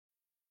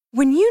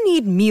When you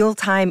need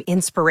mealtime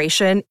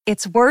inspiration,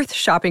 it's worth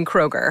shopping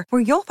Kroger,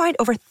 where you'll find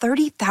over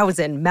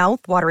 30,000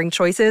 mouth-watering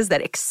choices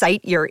that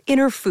excite your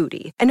inner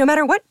foodie. And no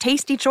matter what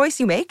tasty choice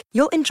you make,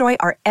 you'll enjoy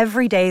our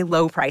everyday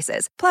low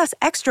prices, plus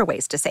extra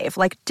ways to save,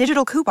 like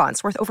digital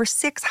coupons worth over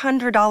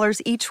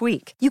 $600 each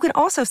week. You can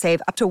also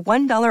save up to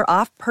 $1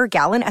 off per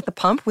gallon at the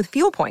pump with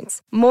fuel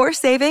points. More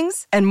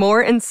savings and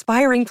more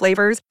inspiring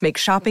flavors make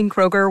shopping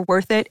Kroger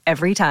worth it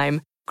every time.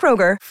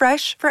 Kroger,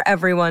 fresh for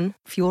everyone.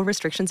 Fuel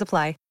restrictions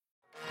apply.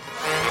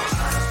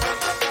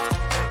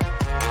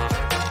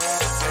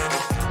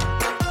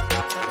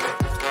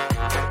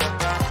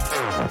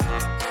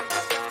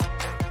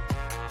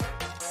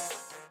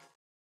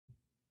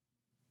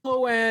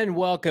 Hello and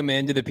welcome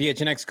into the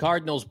PHNX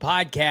Cardinals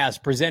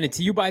podcast, presented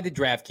to you by the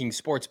DraftKings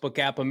Sportsbook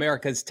app,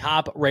 America's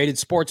top-rated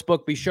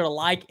sportsbook. Be sure to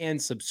like and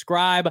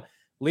subscribe.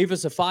 Leave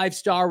us a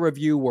 5-star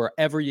review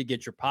wherever you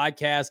get your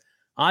podcast.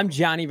 I'm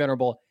Johnny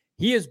Venerable.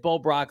 He is Bo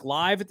Brock,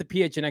 live at the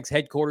PHNX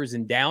headquarters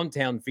in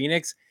downtown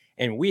Phoenix,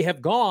 and we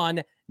have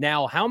gone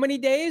now how many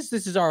days?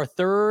 This is our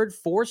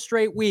fourth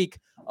straight week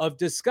of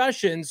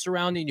discussion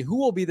surrounding who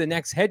will be the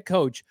next head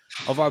coach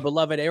of our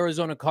beloved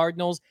Arizona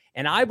Cardinals.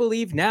 And I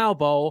believe now,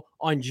 Bo,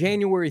 on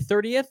January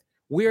 30th,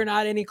 we are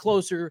not any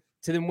closer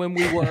to than when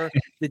we were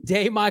the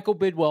day Michael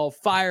Bidwell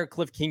fired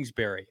Cliff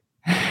Kingsbury.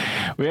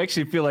 We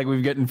actually feel like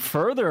we've gotten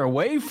further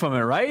away from it,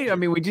 right? I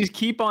mean, we just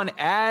keep on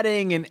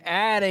adding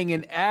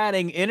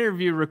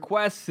interview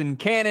requests and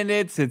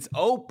candidates. It's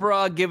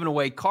Oprah giving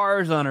away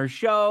cars on her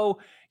show.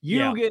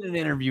 You get an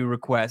interview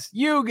request.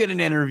 You get an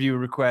interview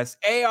request.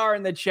 AR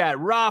in the chat,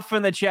 Raf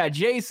in the chat,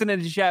 Jason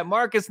in the chat,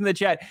 Marcus in the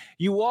chat.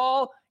 You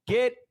all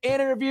get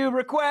interview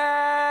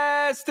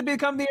requests to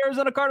become the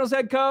Arizona Cardinals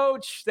head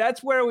coach.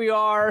 That's where we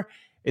are.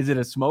 Is it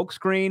a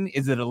smokescreen?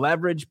 Is it a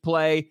leverage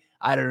play?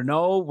 I don't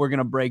know. We're going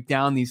to break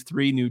down these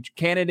 3 new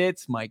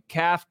candidates. Mike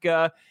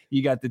Kafka.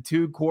 You got the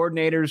 2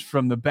 coordinators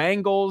from the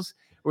Bengals.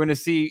 We're going to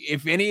see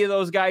if any of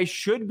those guys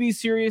should be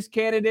serious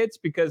candidates,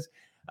 because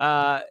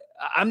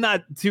I'm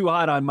not too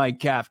hot on Mike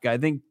Kafka. I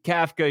think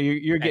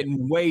Kafka, you're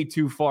getting way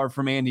too far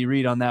from Andy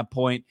Reid on that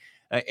point,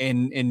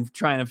 in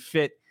trying to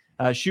fit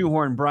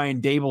shoehorn Brian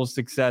Dable's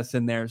success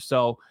in there.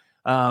 So,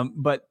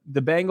 but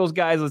the Bengals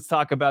guys, let's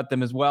talk about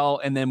them as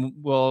well. And then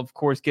we'll, of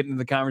course, get into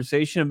the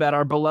conversation about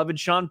our beloved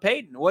Sean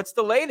Payton. What's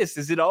the latest?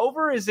 Is it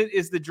over? Is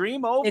the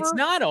dream over? It's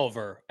not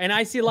over. And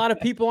I see a lot of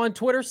people on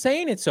Twitter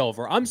saying it's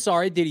over. I'm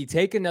sorry. Did he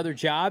take another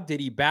job?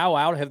 Did he bow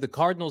out? Have the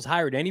Cardinals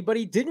hired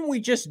anybody? Didn't we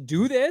just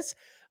do this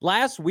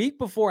last week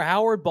before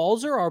Howard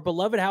Balzer, our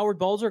beloved Howard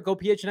Balzer,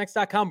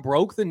 GoPHNX.com,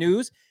 broke the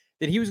news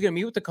that he was going to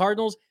meet with the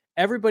Cardinals?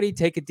 Everybody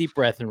take a deep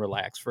breath and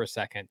relax for a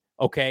second,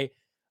 okay?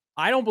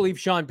 I don't believe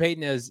Sean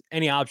Payton has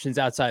any options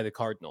outside of the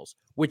Cardinals,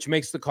 which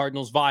makes the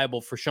Cardinals viable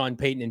for Sean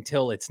Payton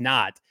until it's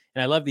not.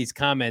 And I love these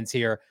comments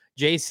here.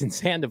 Jason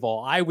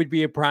Sandoval, I would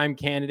be a prime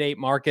candidate.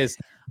 Marcus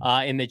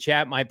in the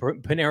chat, my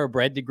Panera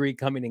Bread degree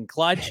coming in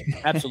clutch.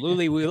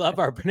 Absolutely. We love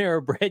our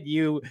Panera Bread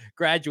U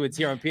graduates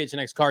here on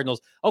PHNX Cardinals.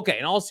 Okay,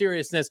 in all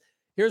seriousness,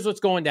 here's what's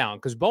going down.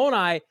 Because Bo and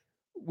I,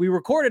 we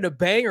recorded a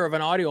banger of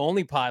an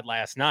audio-only pod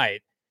last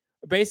night,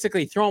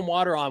 basically throwing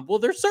water on, well,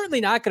 they're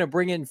certainly not going to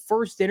bring in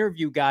first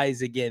interview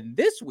guys again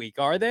this week,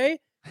 are they?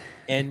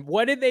 And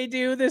what did they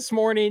do this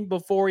morning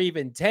before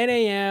even 10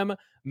 a.m.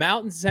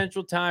 Mountain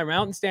Central Time,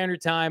 Mountain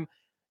Standard Time?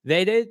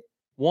 They did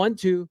 1,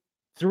 2,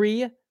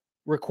 3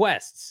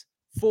 requests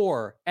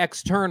for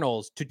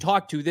externals to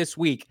talk to this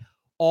week,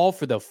 all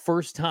for the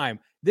first time.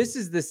 This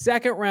is the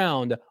second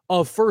round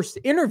of first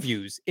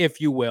interviews, if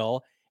you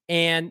will.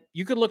 And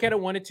you could look at it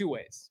one of 2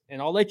 ways.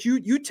 And I'll let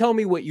you tell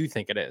me what you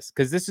think it is,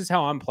 because this is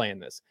how I'm playing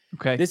this.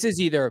 Okay. This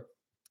is either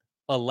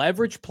a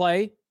leverage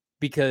play,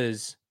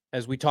 because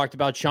as we talked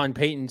about, Sean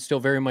Payton still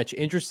very much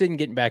interested in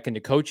getting back into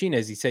coaching,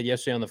 as he said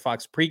yesterday on the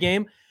Fox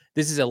pregame.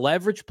 This is a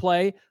leverage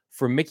play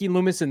for Mickey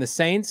Loomis and the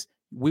Saints.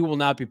 We will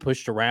not be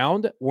pushed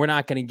around. We're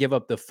not going to give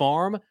up the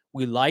farm.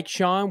 We like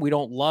Sean. We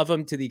don't love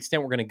him to the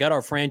extent we're going to gut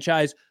our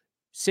franchise.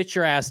 Sit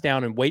your ass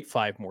down and wait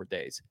 5 more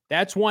days.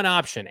 That's one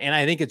option, and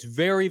I think it's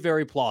very,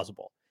 very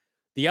plausible.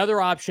 The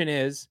other option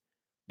is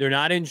they're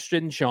not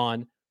interested in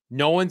Sean.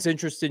 No one's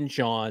interested in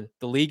Sean.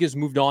 The league has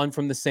moved on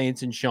from the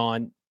Saints and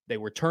Sean. They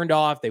were turned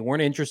off. They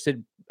weren't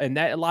interested, and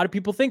that a lot of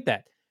people think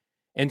that.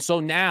 And so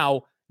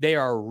now they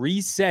are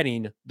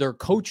resetting their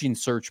coaching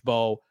search,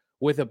 Bo,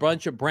 with a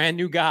bunch of brand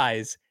new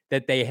guys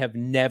that they have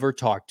never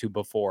talked to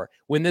before.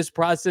 When this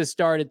process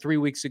started 3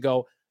 weeks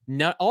ago,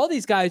 not all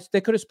these guys,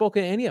 they could have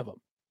spoken to any of them.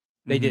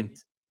 They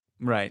didn't.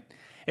 Right.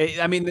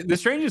 I mean, the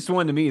strangest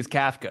one to me is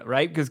Kafka,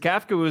 right? Because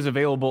Kafka was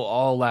available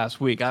all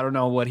last week. I don't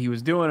know what he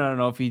was doing. I don't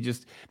know if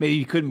maybe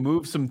he couldn't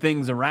move some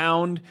things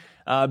around,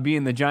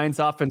 being the Giants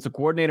offensive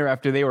coordinator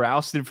after they were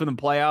ousted from the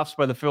playoffs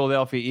by the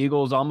Philadelphia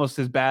Eagles, almost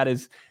as bad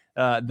as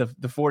the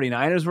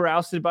 49ers were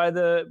ousted by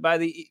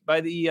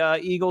the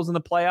Eagles in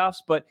the playoffs.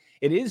 But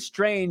it is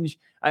strange.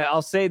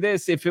 I'll say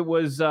this: if it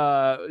was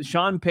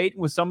Sean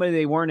Payton was somebody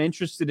they weren't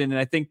interested in, and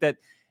I think that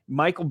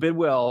Michael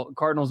Bidwell,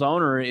 Cardinals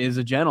owner, is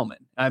a gentleman.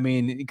 I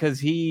mean, because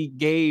he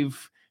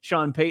gave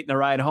Sean Payton a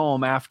ride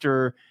home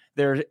after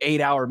their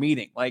 8-hour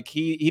meeting. Like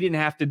he didn't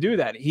have to do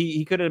that.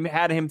 He could have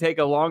had him take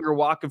a longer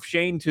walk of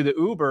shame to the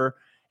Uber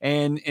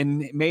and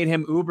made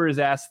him Uber his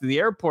ass to the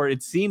airport.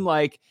 It seemed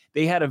like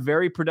they had a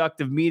very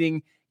productive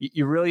meeting.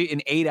 You really,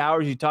 in 8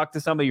 hours, you talk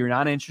to somebody you're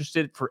not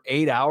interested for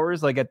 8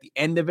 hours. Like at the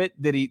end of it,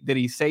 did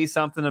he say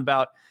something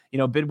about,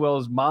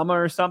 Bidwell's mama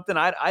or something?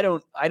 I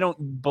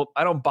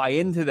don't buy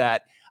into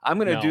that. I'm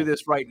going to do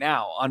this right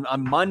now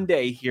on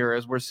Monday here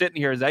as we're sitting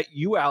here, as that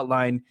you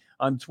outlined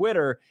on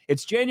Twitter.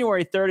 It's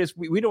January 3rd.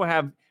 We don't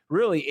have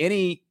really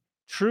any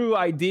true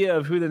idea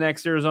of who the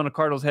next Arizona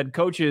Cardinals head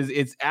coach is.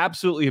 It's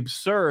absolutely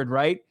absurd,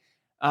 right?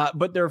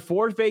 But there are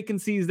 4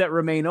 vacancies that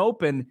remain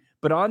open.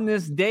 But on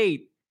this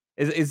date,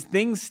 as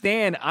things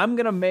stand, I'm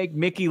going to make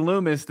Mickey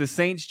Loomis, the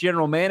Saints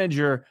general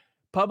manager,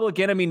 public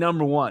enemy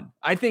number 1.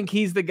 I think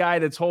he's the guy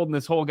that's holding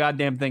this whole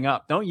goddamn thing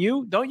up. Don't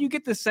you? Don't you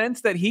get the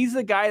sense that he's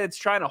the guy that's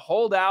trying to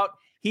hold out?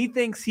 He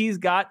thinks he's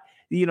got,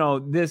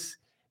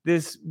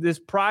 this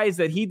prize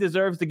that he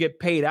deserves to get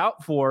paid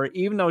out for,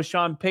 even though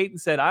Sean Payton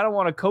said, I don't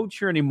want to coach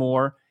here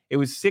anymore. It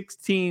was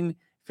 16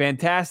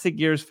 fantastic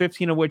years,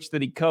 15 of which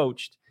that he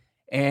coached,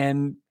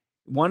 and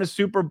won a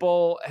Super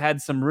Bowl,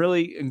 had some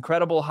really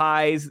incredible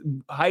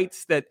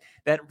heights that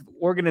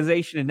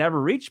organization had never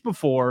reached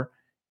before.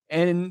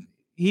 And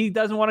he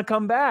doesn't want to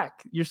come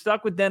back. You're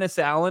stuck with Dennis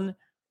Allen.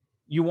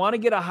 You want to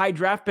get a high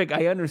draft pick.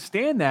 I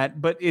understand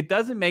that, but it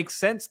doesn't make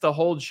sense to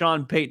hold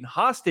Sean Payton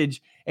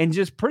hostage and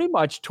just pretty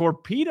much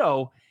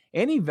torpedo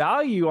any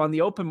value on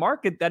the open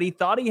market that he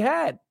thought he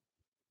had.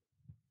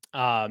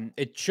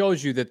 It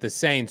shows you that the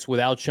Saints,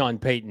 without Sean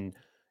Payton,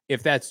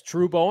 if that's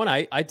true, Bowen,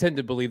 I tend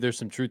to believe there's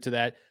some truth to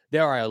that. They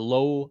are a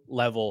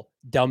low-level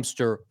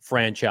dumpster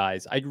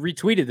franchise. I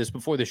retweeted this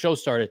before the show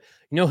started.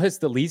 It's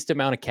the least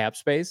amount of cap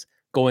space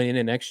going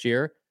into next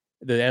year,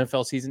 the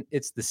NFL season?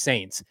 It's the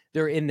Saints.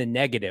 They're in the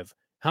negative.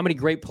 How many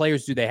great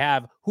players do they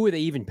have? Who are they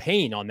even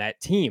paying on that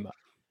team?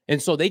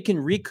 And so they can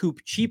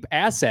recoup cheap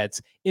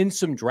assets in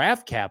some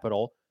draft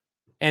capital,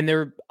 and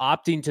they're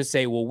opting to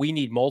say, well, we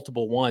need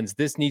multiple ones.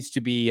 This needs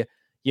to be,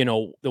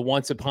 the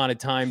once upon a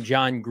time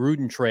John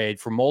Gruden trade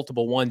for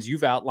multiple ones.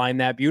 You've outlined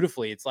that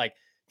beautifully. It's like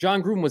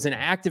John Gruden was an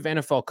active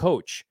NFL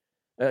coach.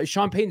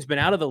 Sean Payton's been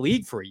out of the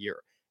league for a year.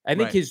 I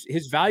think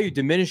his value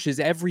diminishes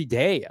every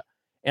day.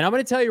 And I'm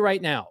going to tell you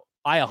right now,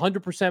 I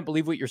 100%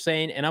 believe what you're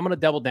saying, and I'm going to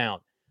double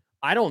down.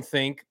 I don't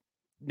think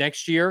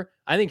next year,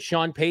 I think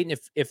Sean Payton,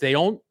 if they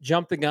don't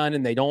jump the gun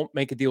and they don't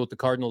make a deal with the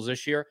Cardinals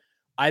this year,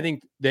 I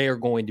think they are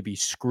going to be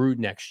screwed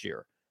next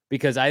year,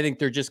 because I think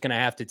they're just going to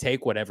have to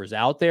take whatever's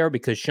out there,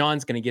 because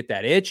Sean's going to get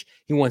that itch.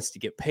 He wants to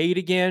get paid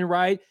again,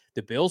 right?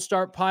 The bills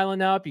start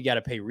piling up. You got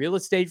to pay real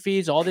estate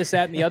fees, all this,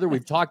 that, and the other.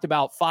 We've talked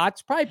about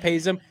Fox probably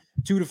pays him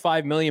 $2 to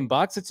 $5 million.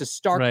 It's a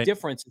stark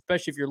difference,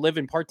 especially if you're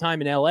living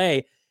part-time in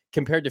LA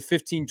compared to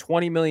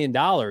 $15-20 million.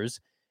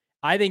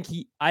 I think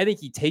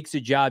he takes a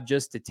job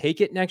just to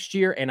take it next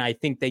year, and I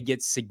think they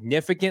get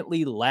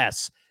significantly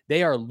less.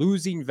 They are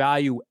losing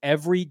value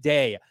every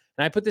day.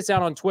 And I put this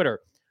out on Twitter.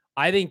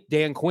 I think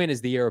Dan Quinn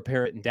is the heir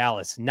apparent in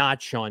Dallas,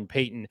 not Sean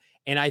Payton.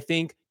 And I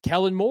think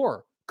Kellen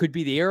Moore could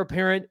be the heir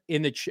apparent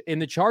in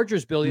the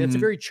Chargers building. That's a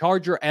very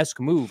Charger-esque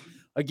move.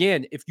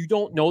 Again, if you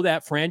don't know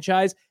that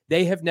franchise,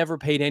 they have never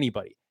paid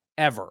anybody,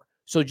 ever.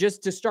 So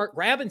just to start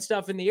grabbing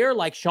stuff in the air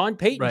like Sean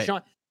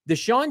Payton, the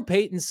Sean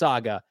Payton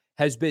saga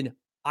has been,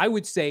 I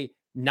would say,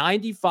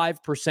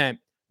 95%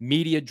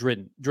 media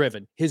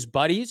driven. His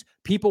buddies,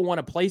 people want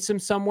to place him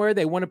somewhere.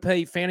 They want to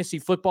play fantasy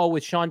football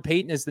with Sean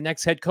Payton as the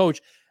next head coach.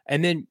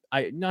 And then,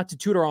 not to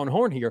toot our own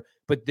horn here,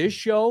 but this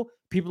show,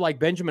 people like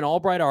Benjamin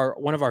Albright are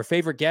one of our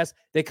favorite guests.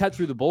 They cut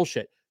through the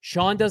bullshit.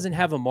 Sean doesn't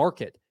have a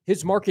market.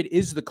 His market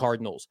is the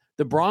Cardinals.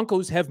 The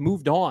Broncos have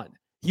moved on.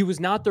 He was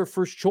not their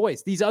first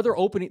choice. These other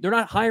they're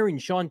not hiring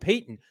Sean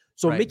Payton.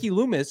 So Mickey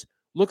Loomis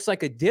looks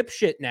like a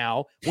dipshit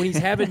now when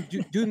he's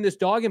doing this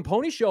dog and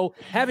pony show,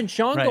 having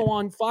Sean go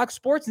on Fox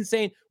Sports and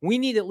saying, we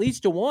need at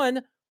least a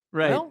one.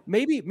 Right. Well,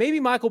 maybe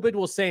Michael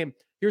Bidwell saying,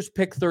 here's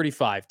pick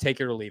 35, take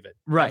it or leave it.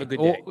 Right. Have a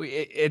good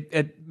day.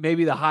 It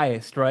maybe the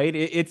highest, right?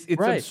 It's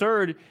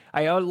absurd.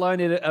 I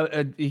outlined it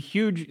a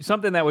huge,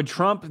 something that would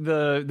trump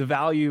the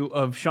value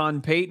of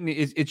Sean Payton.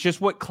 It's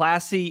just what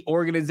classy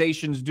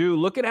organizations do.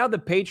 Look at how the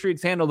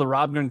Patriots handle the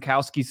Rob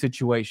Gronkowski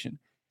situation.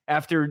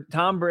 After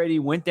Tom Brady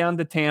went down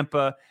to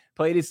Tampa,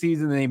 played a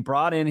season, and they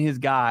brought in his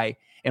guy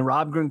and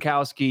Rob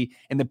Gronkowski,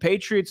 and the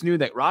Patriots knew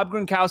that Rob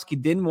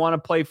Gronkowski didn't want to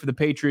play for the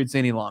Patriots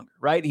any longer,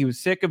 right? He was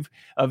sick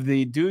of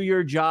the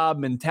do-your-job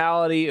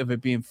mentality, of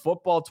it being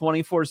football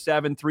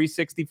 24/7,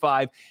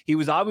 365. He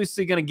was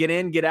obviously going to get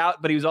in, get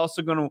out, but he was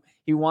also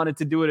he wanted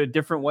to do it a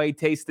different way,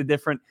 taste a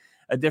different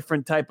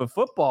type of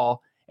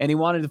football, and he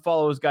wanted to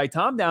follow his guy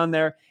Tom down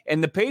there,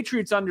 and the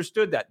Patriots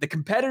understood that. The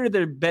competitor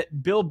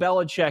that Bill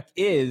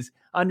Belichick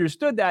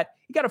understood that.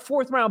 He got a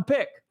 4th-round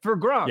pick for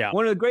Gronk,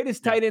 one of the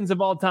greatest tight ends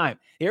of all time.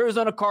 The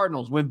Arizona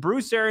Cardinals, when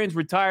Bruce Arians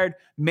retired,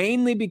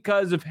 mainly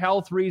because of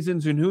health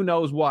reasons and who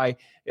knows why,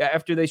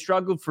 after they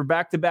struggled for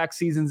back-to-back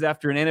seasons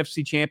after an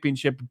NFC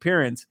championship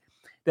appearance,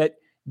 that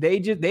They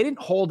didn't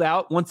hold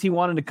out once he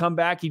wanted to come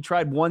back. He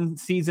tried one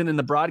season in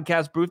the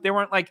broadcast booth. They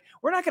weren't like,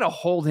 we're not going to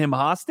hold him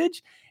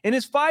hostage. In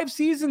his 5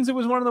 seasons, it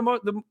was one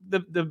of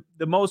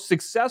the most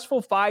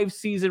successful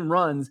 5-season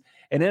runs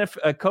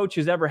a coach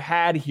has ever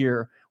had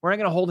here. We're not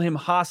going to hold him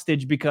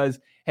hostage because,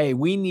 hey,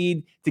 we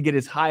need to get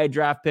as high a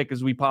draft pick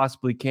as we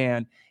possibly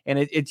can. And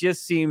it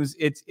just seems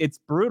it's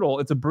brutal.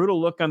 It's a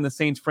brutal look on the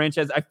Saints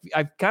franchise.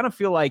 I kind of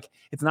feel like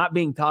it's not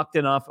being talked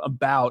enough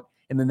about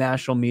in the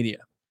national media.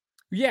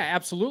 Yeah,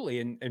 absolutely.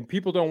 And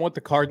people don't want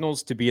the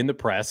Cardinals to be in the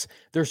press.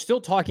 They're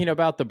still talking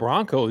about the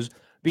Broncos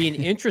being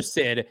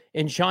interested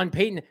in Sean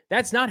Payton.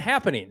 That's not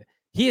happening.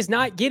 He is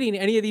not getting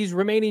any of these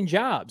remaining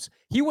jobs.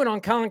 He went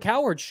on Colin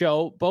Cowherd's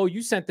show. Bo,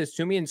 you sent this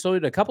to me, and so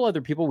did a couple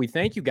other people. We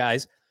thank you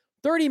guys.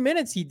 30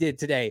 minutes he did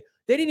today.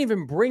 They didn't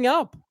even bring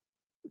up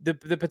the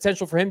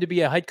potential for him to be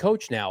a head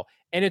coach now.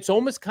 And it's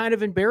almost kind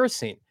of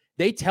embarrassing.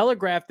 They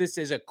telegraphed this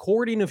as a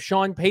courting of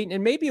Sean Payton,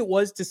 and maybe it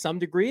was to some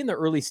degree in the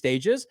early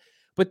stages,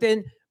 but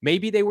then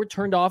maybe they were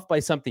turned off by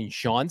something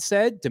Sean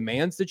said,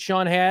 demands that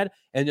Sean had,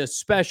 and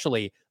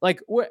especially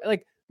like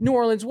New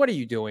Orleans, what are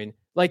you doing?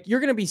 Like, you're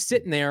going to be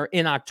sitting there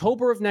in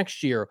October of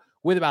next year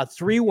with about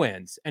 3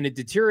 wins and a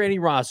deteriorating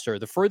roster.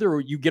 The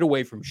further you get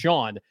away from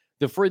Sean,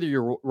 the further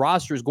your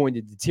roster is going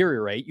to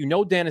deteriorate. You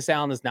know Dennis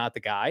Allen is not the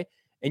guy,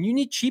 and you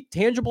need cheap,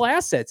 tangible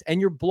assets, and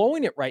you're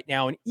blowing it right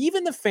now. And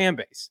even the fan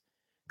base,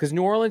 because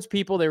New Orleans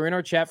people, they were in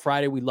our chat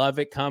Friday. We love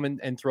it. Come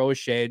and throw a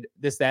shade,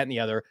 this, that, and the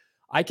other.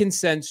 I can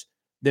sense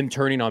them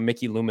turning on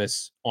Mickey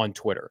Loomis on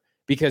Twitter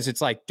because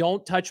it's like,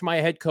 don't touch my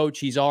head coach.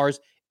 He's ours.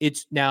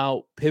 It's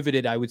now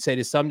pivoted, I would say,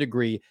 to some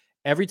degree.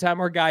 Every time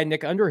our guy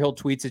Nick Underhill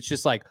tweets, it's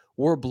just like,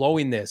 we're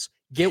blowing this.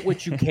 Get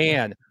what you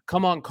can.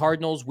 Come on,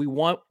 Cardinals. We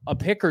want a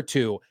pick or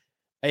two.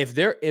 If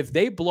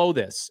they blow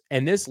this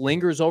and this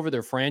lingers over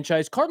their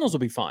franchise, Cardinals will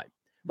be fine.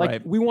 Like,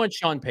 right. We want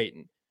Sean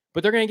Payton,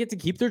 but they're going to get to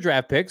keep their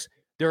draft picks.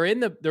 They're in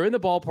the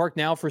ballpark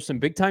now for some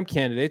big time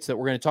candidates that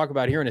we're going to talk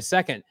about here in a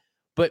second.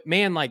 But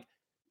man, like,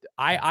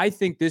 I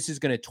think this is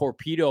going to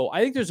torpedo.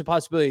 I think there's a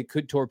possibility it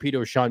could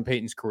torpedo Sean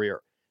Payton's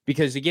career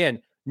because,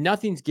 again,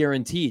 nothing's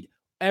guaranteed.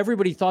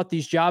 Everybody thought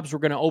these jobs were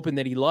going to open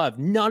that he loved.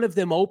 None of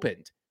them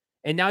opened.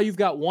 And now you've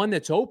got one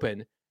that's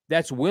open,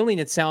 that's willing,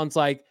 it sounds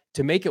like,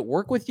 to make it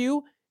work with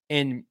you.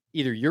 And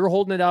either you're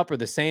holding it up or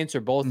the Saints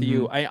or both of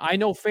you. I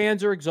know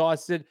fans are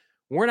exhausted.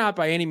 We're not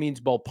by any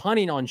means both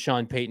punting on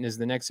Sean Payton as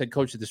the next head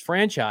coach of this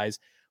franchise.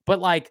 But,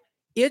 like,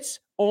 it's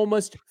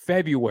almost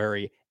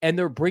February, and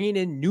they're bringing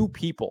in new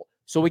people.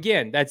 So,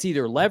 again, that's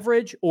either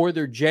leverage or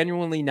they're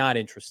genuinely not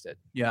interested.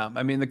 Yeah,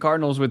 I mean, the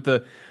Cardinals with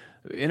the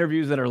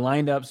interviews that are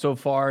lined up so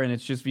far, and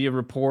it's just via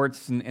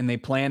reports, and they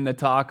plan to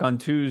talk on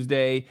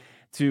Tuesday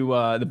to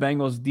the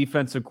Bengals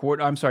defensive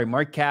coordinator. I'm sorry,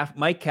 Mike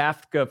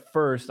Kafka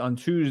first on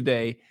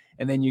Tuesday,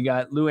 and then you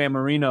got Lou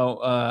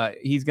Amorino.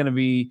 He's going to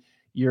be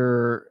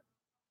your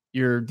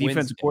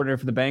defensive coordinator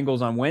for the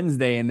Bengals on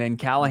Wednesday, and then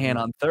Callahan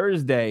on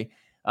Thursday.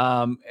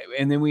 And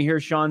then we hear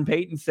Sean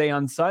Payton say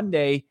on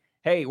Sunday,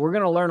 hey, we're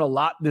going to learn a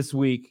lot this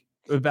week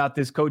about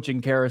this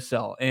coaching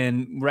carousel.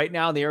 And right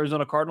now the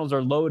Arizona Cardinals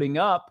are loading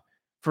up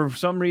for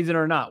some reason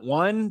or not.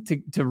 1,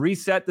 to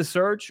reset the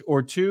search,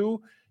 or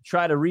 2,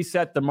 try to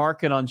reset the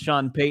market on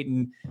Sean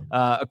Payton,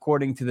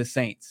 according to the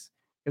Saints.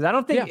 Because I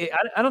don't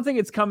think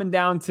it's coming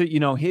down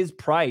to, his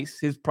price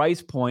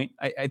point.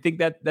 I think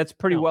that's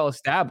pretty well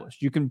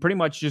established. You can pretty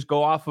much just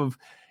go off of,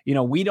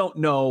 we don't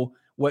know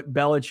what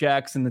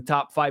Belichick's and the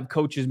top 5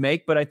 coaches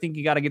make, but I think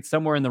you got to get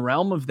somewhere in the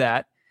realm of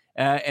that.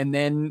 And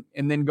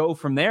then go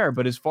from there.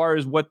 But as far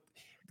as what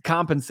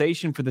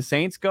compensation for the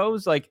Saints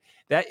goes, like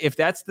that, if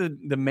that's the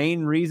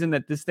main reason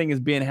that this thing is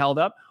being held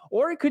up,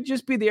 or it could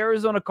just be the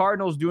Arizona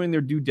Cardinals doing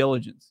their due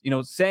diligence,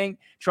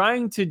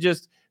 trying to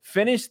just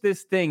finish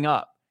this thing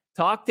up,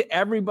 talk to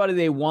everybody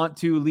they want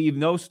to, leave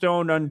no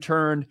stone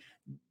unturned,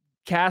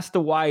 cast a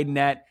wide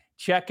net,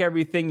 check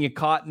everything you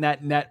caught in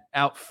that net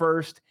out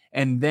first,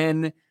 and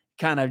then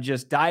kind of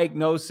just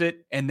diagnose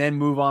it and then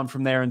move on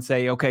from there and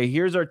say, okay,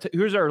 here's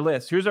our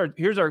list. Here's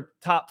our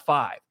top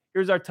 5.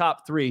 Here's our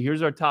top 3.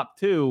 Here's our top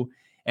 2.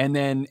 And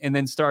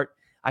then start.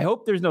 I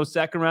hope there's no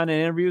second round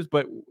in interviews,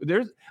 but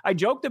I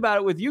joked about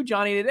it with you,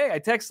 Johnny, today. I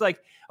text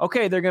like,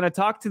 okay, they're going to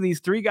talk to these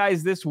 3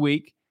 guys this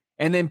week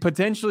and then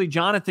potentially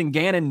Jonathan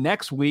Gannon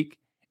next week,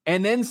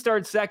 and then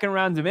start second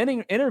rounds of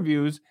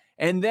interviews.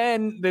 And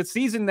then the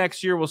season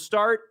next year will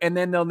start, and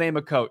then they'll name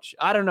a coach.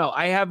 I don't know.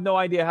 I have no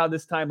idea how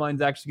this timeline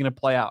is actually going to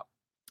play out.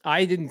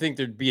 I didn't think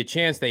there'd be a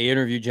chance they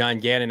interviewed John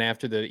Gannon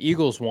after the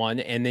Eagles won,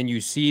 and then you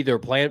see their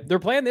plan. Their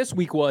plan this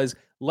week was,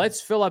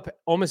 let's fill up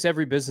almost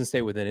every business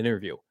day with an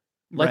interview.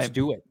 Let's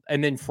do it.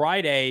 And then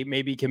Friday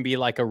maybe can be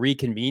like a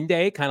reconvene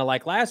day, kind of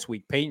like last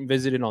week. Peyton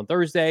visited on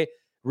Thursday,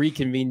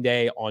 reconvene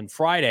day on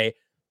Friday.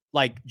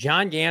 Like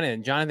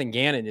Jonathan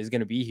Gannon is going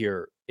to be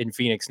here in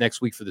Phoenix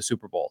next week for the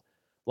Super Bowl.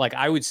 Like,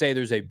 I would say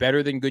there's a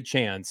better than good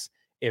chance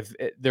if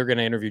they're going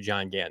to interview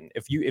John Gannon.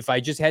 If I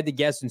just had to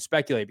guess and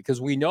speculate,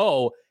 because we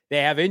know they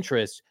have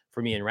interest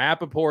from Ian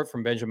Rappaport,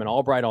 from Benjamin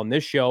Albright on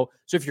this show.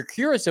 So if you're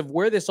curious of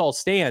where this all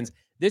stands,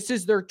 this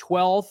is their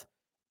 12th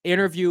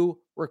interview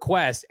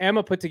request.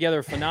 Emma put together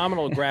a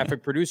phenomenal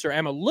graphic. Producer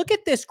Emma, look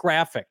at this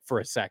graphic for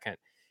a second.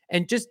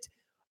 And just,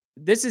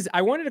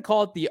 I wanted to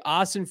call it the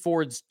Austin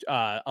Ford's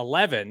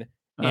 11,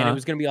 and it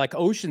was going to be like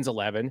Ocean's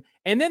 11.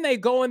 And then they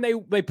go and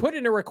they put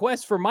in a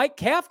request for Mike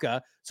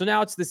Kafka. So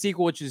now it's the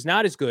sequel, which is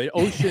not as good.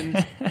 Ocean's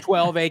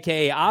 12,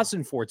 aka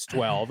Austin Ford's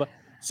 12.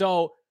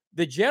 So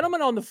the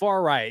gentleman on the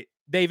far right,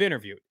 they've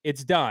interviewed.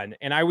 It's done.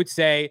 And I would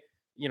say,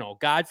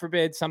 God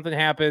forbid something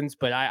happens,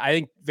 but I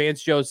think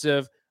Vance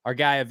Joseph, our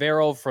guy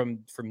Avero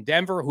from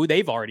Denver, who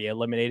they've already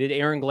eliminated,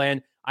 Aaron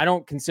Glenn, I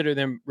don't consider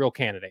them real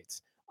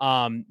candidates.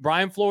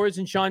 Brian Flores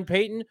and Sean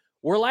Payton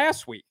were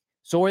last week.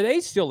 So are they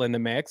still in the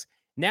mix?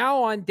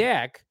 Now on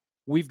deck,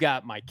 we've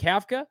got Mike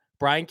Kafka,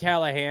 Brian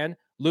Callahan,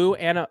 Lou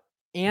Anarumo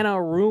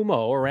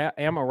or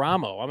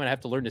Amaramo. I'm going to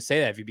have to learn to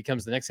say that if he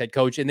becomes the next head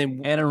coach. And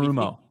then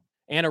Anarumo.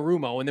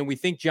 And then we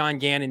think John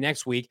Gannon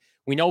next week.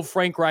 We know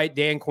Frank Wright,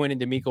 Dan Quinn, and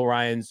D'Amico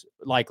Ryans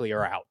likely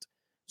are out.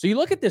 So you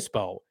look at this,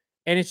 Bo,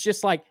 and it's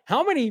just like,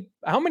 how many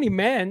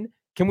men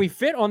can we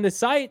fit on the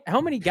site? How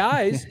many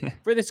guys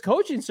for this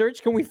coaching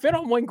search can we fit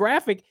on one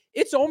graphic?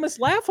 It's almost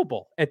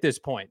laughable at this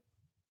point.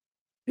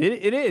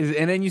 It is.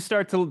 And then you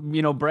start to,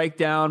 break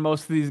down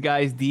most of these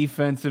guys,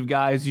 defensive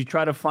guys. You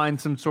try to find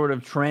some sort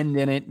of trend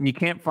in it, and you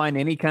can't find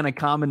any kind of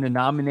common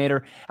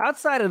denominator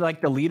outside of like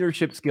the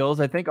leadership skills.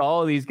 I think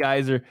all of these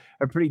guys are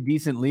pretty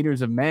decent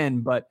leaders of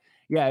men, but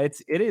yeah,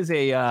 it's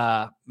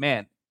an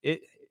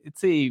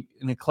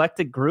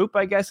eclectic group,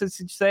 I guess it's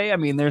to say. I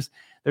mean, there's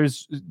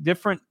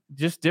different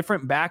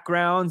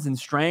backgrounds and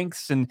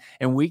strengths and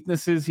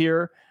weaknesses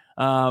here.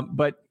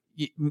 But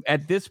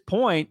at this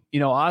point,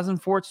 Austin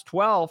Fort's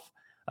 12th,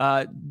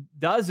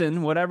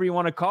 dozen, whatever you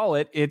want to call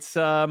it, it's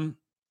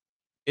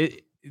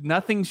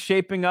nothing's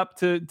shaping up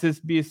to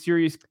be a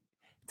serious,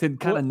 to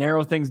kind of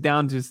narrow things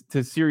down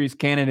to serious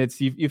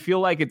candidates. You feel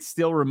like it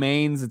still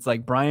remains. It's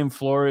like Brian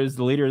Flores,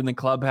 the leader in the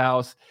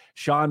clubhouse.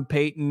 Sean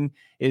Payton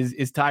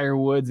is Tiger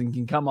Woods and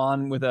can come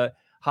on with a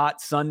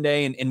hot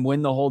Sunday and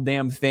win the whole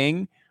damn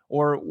thing.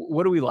 Or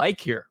what do we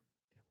like here?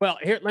 Well,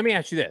 here, let me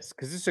ask you this,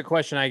 because this is a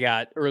question I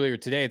got earlier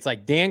today. It's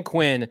like, Dan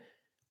Quinn,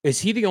 is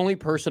he the only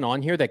person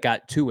on here that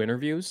got 2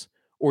 interviews,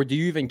 or do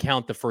you even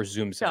count the first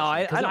Zoom session? No,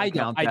 I don't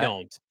count that.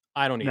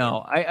 I don't either.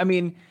 No, I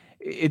mean,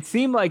 it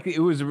seemed like it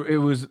was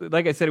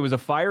like I said, it was a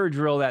fire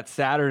drill that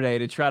Saturday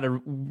to try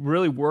to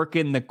really work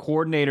in the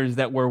coordinators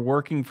that were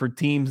working for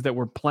teams that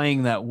were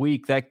playing that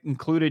week. That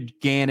included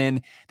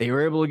Gannon. They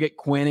were able to get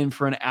Quinn in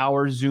for an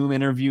hour Zoom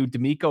interview.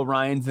 D'Amico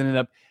Ryans ended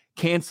up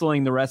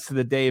canceling the rest of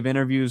the day of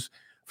interviews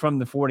from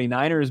the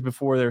 49ers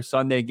before their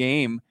Sunday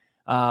game.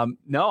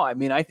 No, I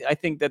mean, I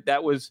think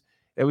that was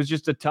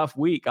just a tough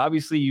week.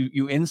 Obviously,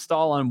 you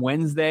install on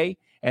Wednesday,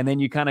 and then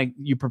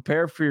you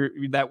prepare for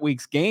that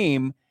week's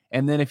game.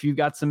 And then if you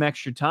got some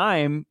extra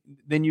time,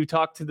 then you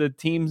talk to the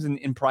teams and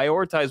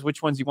prioritize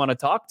which ones you want to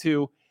talk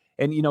to.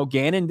 And,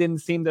 Gannon didn't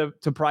seem to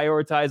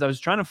prioritize. I was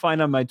trying to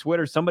find on my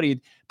Twitter, somebody had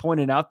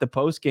pointed out the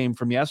post game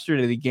from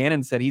yesterday that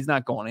Gannon said he's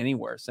not going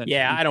anywhere.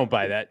 Yeah, I don't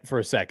buy that for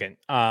a second.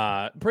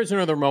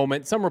 Prisoner of the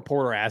moment. Some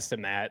reporter asked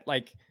him that.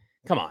 Like,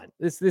 come on,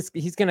 this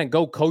he's going to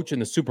go coach in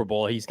the Super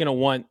Bowl. He's going to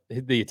want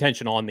the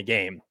attention on the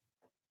game.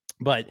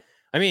 But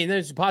I mean,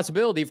 there's a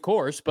possibility, of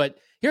course. But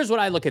here's what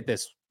I look at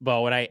this,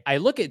 Bo, and I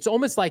look at, it's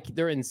almost like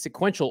they're in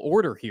sequential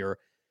order here,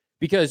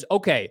 because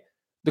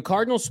the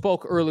Cardinals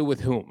spoke early with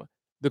whom?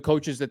 The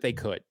coaches that they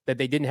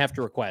didn't have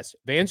to request.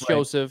 Vance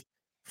Joseph,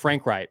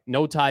 Frank Wright,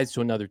 no ties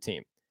to another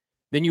team.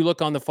 Then you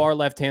look on the far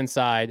left-hand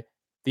side,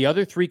 the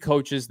other 3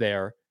 coaches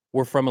there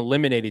were from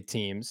eliminated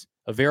teams.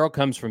 Avero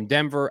comes from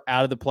Denver,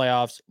 out of the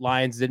playoffs.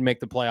 Lions didn't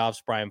make the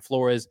playoffs. Brian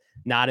Flores,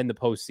 not in the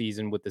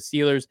postseason with the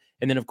Steelers.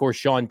 And then, of course,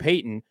 Sean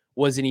Payton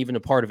wasn't even a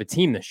part of a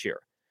team this year.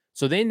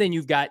 So then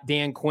you've got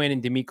Dan Quinn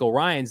and D'Amico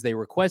Ryans. They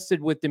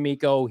requested with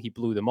D'Amico. He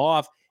blew them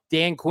off.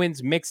 Dan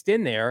Quinn's mixed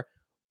in there,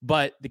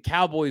 but the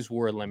Cowboys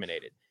were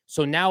eliminated.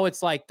 So now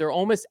it's like they're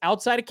almost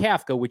outside of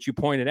Kafka, which you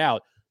pointed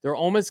out. They're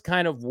almost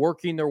kind of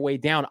working their way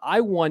down. I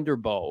wonder,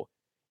 Bo,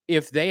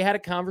 if they had a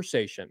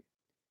conversation.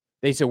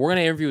 They said, we're going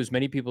to interview as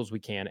many people as we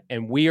can,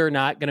 and we are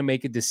not going to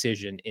make a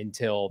decision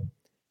until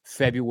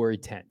February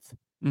 10th.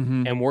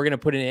 Mm-hmm. And we're going to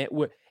put in it,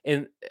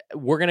 and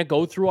we're going to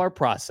go through our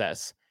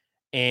process,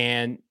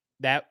 and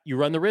that you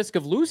run the risk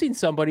of losing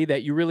somebody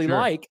that you really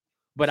like.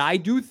 But I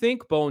do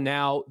think, Bo,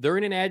 now they're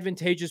in an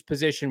advantageous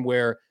position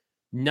where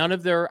none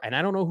of their, and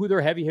I don't know who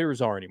their heavy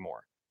hitters are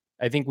anymore.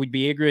 I think we'd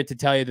be ignorant to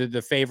tell you they're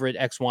the favorite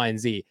X, Y, and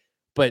Z.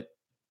 But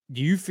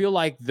do you feel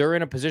like they're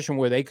in a position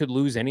where they could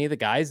lose any of the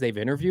guys they've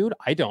interviewed?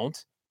 I don't.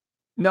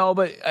 No,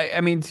 but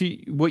I mean, to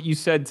what you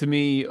said to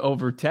me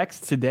over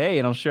text today,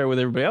 and I'll share with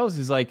everybody else,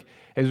 is like,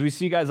 as we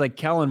see guys like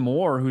Kellen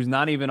Moore, who's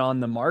not even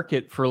on the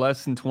market for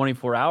less than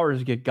 24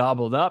 hours, get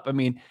gobbled up. I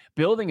mean,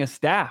 building a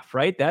staff,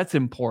 right? That's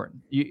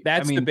important.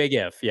 That's the big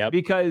if, yeah.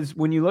 Because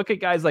when you look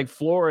at guys like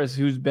Flores,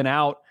 who's been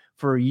out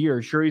for a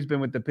year, sure, he's been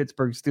with the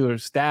Pittsburgh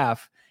Steelers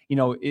staff.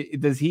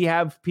 Does he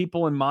have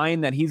people in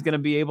mind that he's going to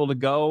be able to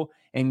go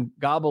and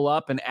gobble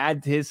up and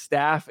add to his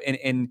staff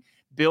and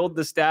build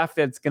the staff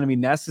that's going to be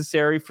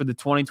necessary for the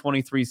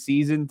 2023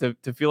 season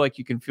to feel like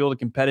you can field a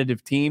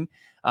competitive team.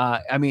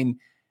 I mean,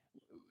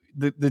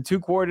 the two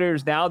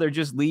coordinators now, they're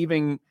just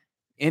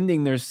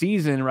ending their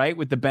season, right,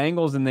 with the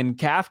Bengals. And then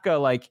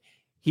Kafka, like,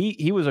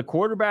 he was a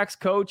quarterbacks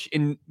coach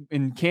in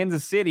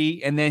Kansas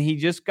City, and then he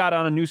just got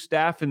on a new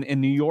staff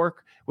in New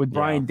York with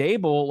Brian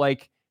Daboll.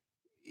 Like,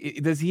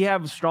 does he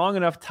have strong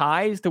enough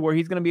ties to where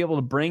he's going to be able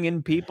to bring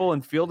in people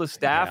and field a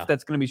staff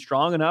that's going to be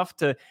strong enough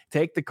to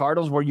take the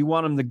Cardinals where you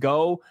want them to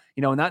go,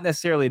 not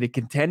necessarily to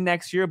contend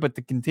next year, but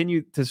to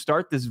continue to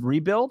start this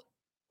rebuild?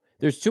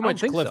 There's too much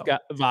Cliff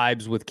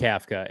vibes with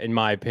Kafka, in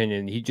my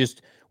opinion. He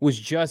was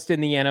just in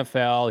the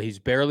NFL. He's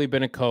barely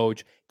been a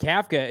coach.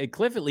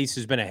 Cliff at least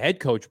has been a head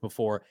coach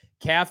before.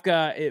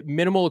 Kafka,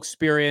 minimal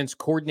experience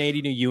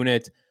coordinating a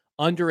unit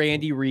under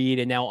Andy Reid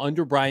and now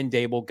under Brian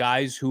Daboll,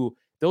 guys who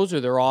those are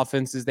their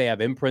offenses. They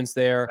have imprints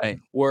there. Right.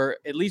 Where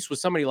at least with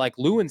somebody like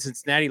Lou in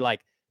Cincinnati,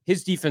 like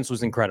his defense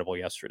was incredible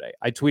yesterday.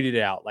 I tweeted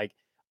it out. Like,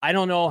 I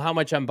don't know how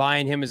much I'm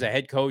buying him as a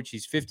head coach.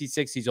 He's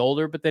 56. He's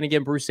older. But then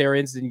again, Bruce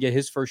Arians didn't get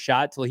his first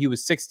shot till he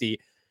was 60.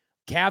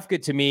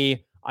 Kafka, to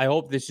me, I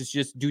hope this is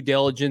just due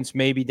diligence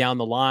maybe down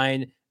the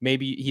line.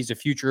 Maybe he's a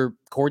future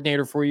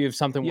coordinator for you if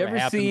something were to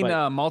happen. You ever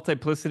seen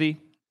Multiplicity?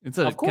 It's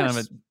a kind of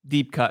a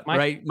deep cut,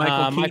 right?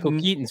 Michael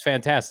Keaton's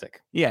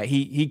fantastic. Yeah,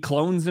 he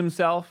clones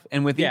himself.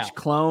 And with each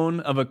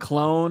clone of a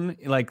clone,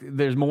 like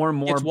there's more and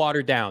more. It's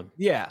watered down.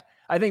 Yeah.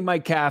 I think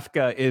Mike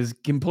Kafka is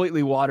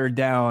completely watered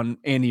down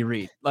Andy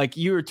Reid. Like,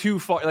 you were too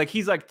far. Like,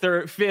 he's like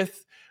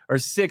fifth or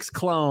sixth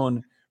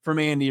clone from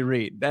Andy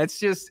Reid. That's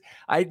just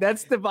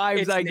that's the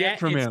vibes I get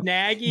from him. It's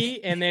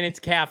Nagy, and then it's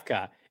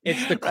Kafka.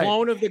 It's the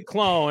clone of the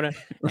clone, and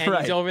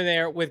he's over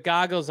there with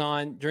goggles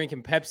on,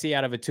 drinking Pepsi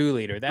out of a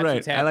 2-liter. That's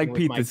what's happening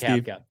with Mike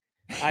Kafka.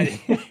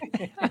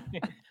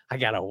 I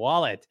got a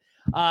wallet.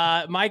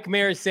 Mike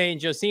Mayer is saying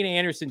Josina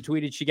Anderson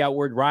tweeted she got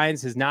word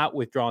Ryans has not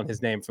withdrawn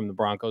his name from the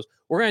Broncos.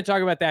 We're going to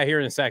talk about that here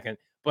in a second.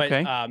 But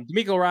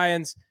DeMeco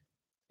Ryans,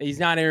 he's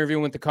not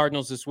interviewing with the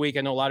Cardinals this week.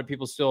 I know a lot of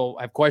people still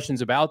have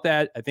questions about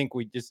that. I think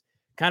we just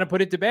kind of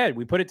put it to bed.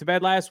 We put it to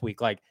bed last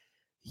week. Like,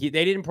 they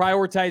didn't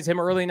prioritize him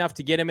early enough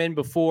to get him in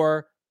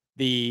before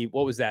the,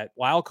 what was that,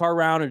 wild card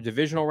round or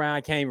divisional round?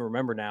 I can't even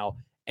remember now.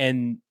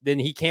 And then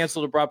he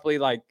canceled abruptly.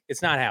 Like,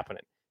 it's not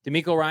happening.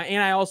 DeMeco Ryan.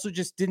 And I also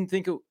just didn't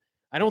think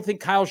I don't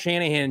think Kyle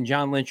Shanahan and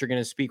John Lynch are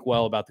going to speak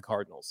well about the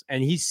Cardinals.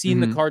 And he's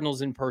seen the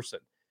Cardinals in person.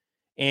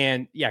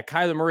 And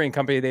Kyler Murray and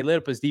company, they lit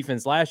up his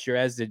defense last year,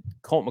 as did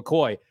Colt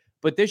McCoy.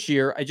 But this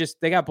year,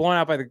 they got blown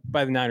out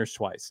by the Niners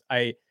twice.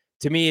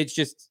 To me, it's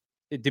just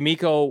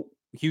DeMeco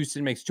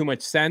Houston makes too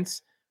much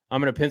sense. I'm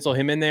going to pencil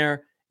him in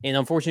there. And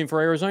unfortunately for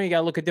Arizona, you got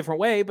to look a different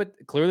way, but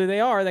clearly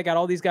they are. They got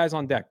all these guys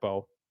on deck,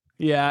 Bo.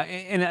 Yeah,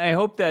 and I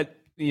hope that,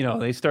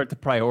 they start to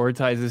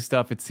prioritize this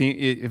stuff.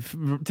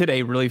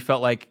 Today really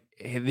felt like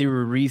they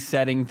were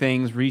resetting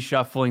things,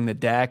 reshuffling the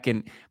deck,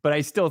 but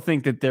I still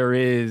think that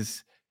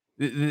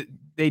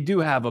they do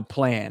have a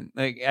plan.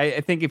 Like,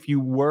 I think if you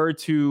were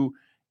to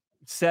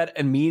set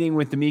a meeting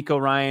with DeMeco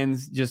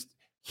Ryans, just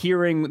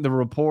hearing the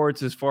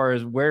reports as far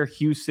as where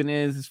Houston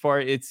is,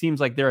 it seems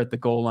like they're at the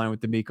goal line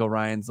with DeMeco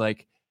Ryans.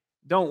 Like,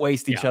 don't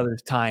waste each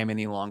other's time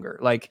any longer.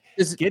 Like,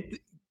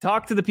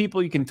 talk to the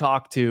people you can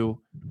talk to.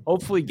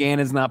 Hopefully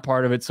Gannon's not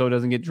part of it, so it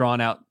doesn't get drawn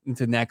out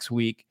into next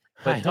week.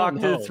 But talk to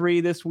the three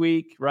this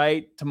week,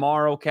 right?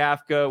 Tomorrow,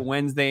 Kafka.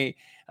 Wednesday,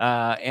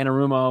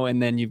 Anarumo.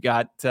 And then you've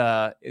got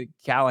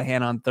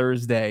Callahan on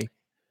Thursday,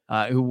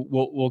 who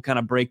will kind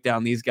of break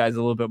down these guys a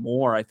little bit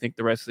more, I think,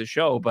 the rest of the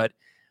show. But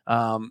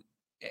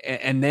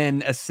and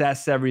then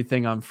assess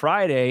everything on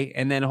Friday,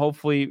 and then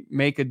hopefully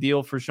make a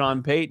deal for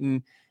Sean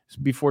Payton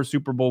before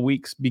Super Bowl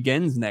weeks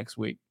begins next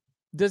week.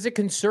 Does it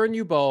concern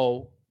you,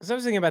 Bo? Because I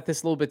was thinking about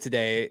this a little bit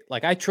today.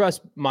 Like, I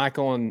trust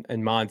Michael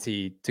and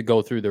Monty to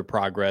go through their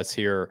progress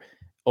here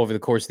over the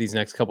course of these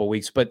next couple of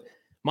weeks. But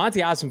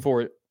Monty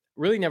Ossenfort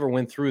really never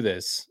went through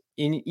this,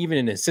 even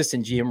in an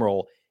assistant GM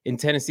role in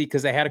Tennessee,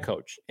 because they had a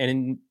coach.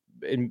 And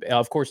in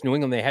of course, New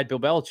England, they had Bill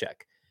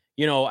Belichick.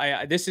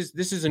 This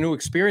is a new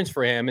experience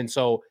for him. And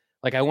so,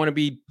 like, I want to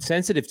be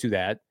sensitive to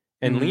that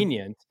and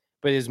lenient.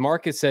 But as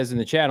Marcus says in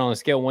the chat, on a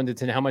scale of 1 to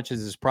 10, how much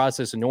is this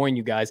process annoying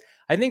you guys?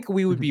 I think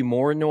we would be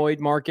more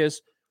annoyed,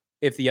 Marcus,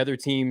 if the other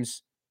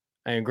teams,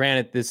 and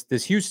granted,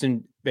 this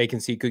Houston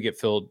vacancy could get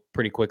filled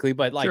pretty quickly,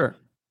 but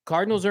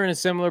Cardinals are in a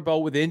similar boat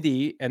with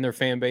Indy and their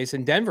fan base,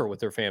 and Denver with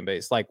their fan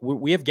base. Like,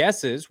 we have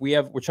guesses,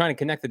 we're trying to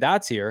connect the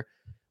dots here,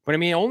 but I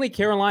mean, only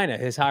Carolina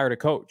has hired a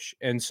coach,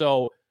 and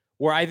so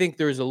where I think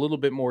there's a little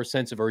bit more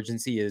sense of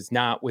urgency is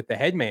not with the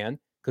head man,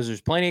 because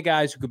there's plenty of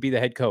guys who could be the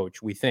head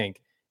coach. We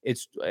think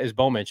it's, as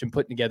Bo mentioned,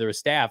 putting together a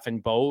staff,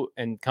 and Bo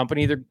and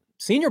company, their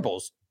Senior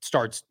Bowls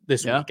starts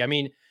this week. I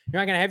mean, you're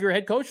not going to have your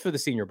head coach for the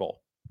Senior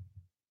Bowl.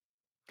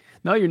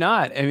 No, you're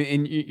not. I mean,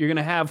 and you're going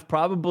to have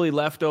probably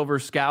leftover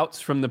scouts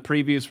from the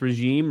previous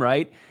regime,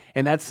 right?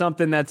 And that's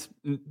something that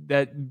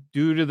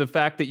due to the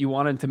fact that you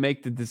wanted to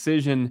make the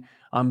decision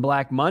on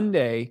Black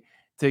Monday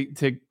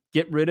to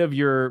get rid of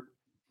your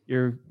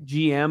your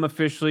GM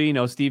officially,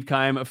 Steve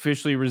Keim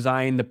officially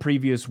resigned the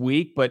previous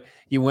week, but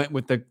you went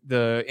with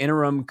the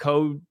interim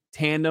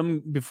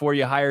co-tandem before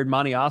you hired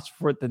Monty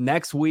Osborne the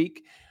next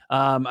week.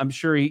 I'm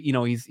sure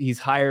he's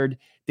hired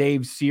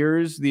Dave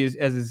Sears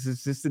as his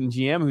assistant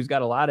GM, who's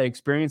got a lot of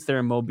experience there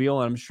in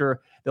Mobile, and I'm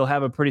sure they'll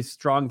have a pretty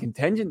strong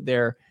contingent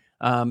there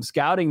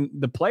scouting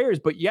the players.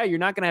 But yeah, you're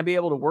not going to be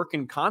able to work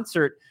in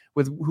concert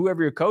with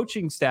whoever your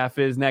coaching staff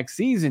is next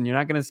season. You're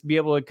not going to be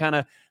able to kind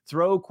of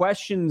throw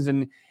questions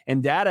and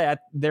data at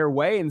their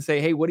way and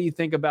say, hey, what do you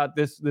think about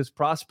this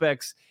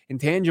prospect's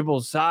intangible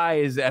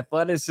size,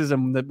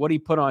 athleticism, what he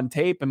put on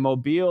tape in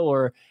Mobile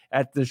or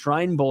at the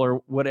Shrine Bowl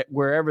or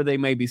wherever they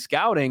may be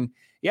scouting?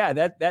 Yeah,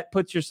 that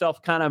puts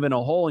yourself kind of in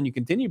a hole, and you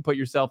continue to put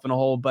yourself in a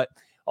hole. But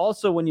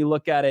also when you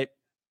look at it,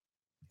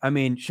 I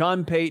mean,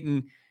 Sean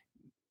Payton,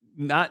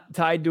 not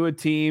tied to a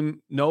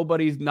team.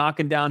 Nobody's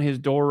knocking down his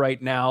door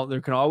right now. There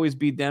can always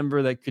be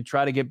Denver that could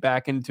try to get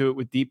back into it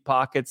with deep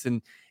pockets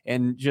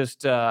and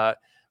just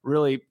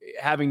really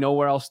having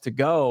nowhere else to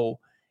go.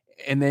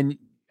 And then,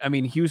 I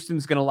mean,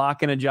 Houston's going to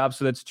lock in a job.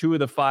 So that's 2 of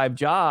the 5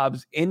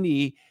 jobs.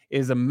 Indy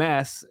is a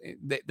mess.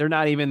 They're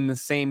not even in the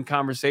same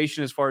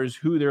conversation as far as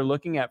who they're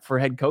looking at for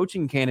head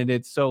coaching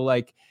candidates. So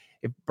like,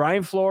 if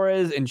Brian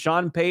Flores and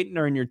Sean Payton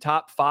are in your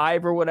top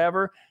 5 or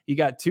whatever, you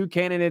got 2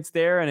 candidates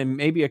there, and then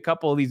maybe a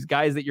couple of these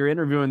guys that you're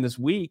interviewing this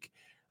week.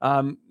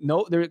 I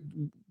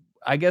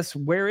guess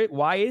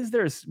why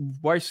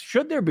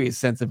should there be a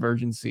sense of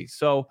urgency?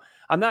 So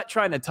I'm not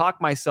trying to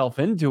talk myself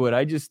into it.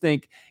 I just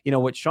think,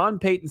 what Sean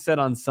Payton said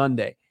on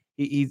Sunday,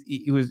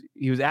 he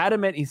was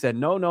adamant. He said,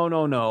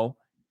 no.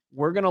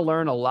 We're going to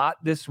learn a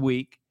lot this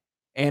week.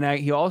 And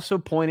he also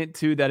pointed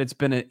to that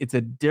it's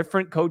a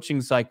different coaching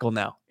cycle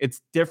now.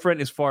 It's different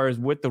as far as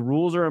what the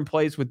rules are in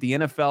place with the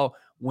NFL,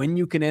 when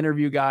you can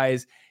interview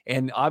guys.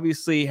 And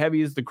obviously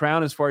heavy is the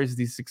crown as far as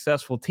these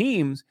successful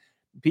teams.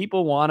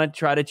 People want to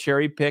try to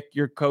cherry pick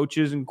your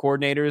coaches and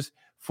coordinators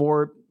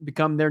for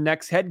become their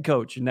next head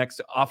coach, next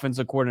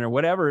offensive coordinator,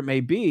 whatever it may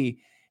be.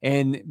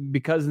 And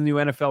because of the new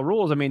NFL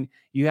rules, I mean,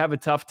 you have a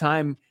tough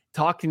time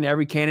talking to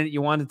every candidate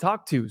you want to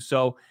talk to.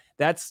 So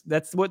that's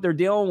what they're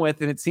dealing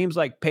with. And it seems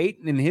like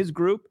Peyton and his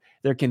group,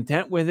 they're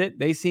content with it.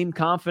 They seem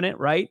confident,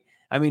 right?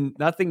 I mean,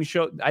 I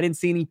didn't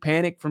see any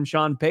panic from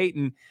Sean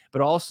Payton,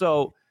 but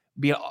also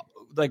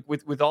like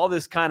with all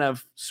this kind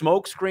of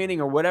smoke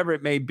screening or whatever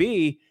it may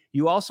be,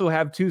 you also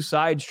have 2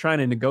 sides trying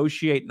to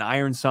negotiate and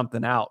iron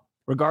something out,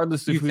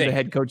 regardless of who the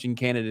head coaching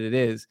candidate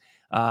is.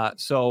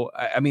 So,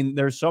 I mean,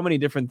 there's so many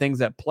different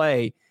things at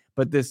play,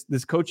 but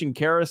this coaching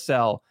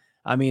carousel,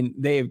 I mean,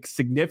 they've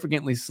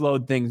significantly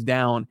slowed things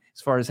down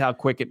as far as how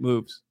quick it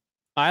moves.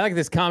 I like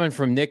this comment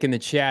from Nick in the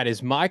chat.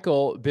 Is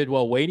Michael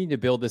Bidwell waiting to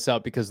build this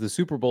up because the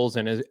Super Bowl's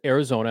in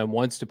Arizona and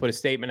wants to put a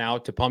statement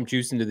out to pump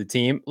juice into the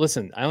team?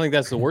 Listen, I don't think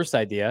that's the worst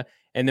idea.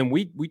 And then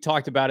we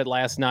talked about it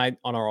last night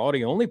on our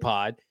audio-only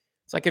pod.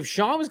 It's like if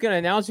Sean was going to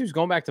announce he was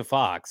going back to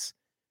Fox,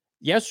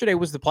 yesterday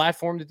was the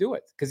platform to do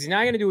it because he's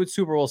not going to do it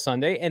Super Bowl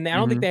Sunday. And I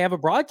don't think they have a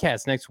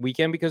broadcast next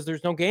weekend because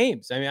there's no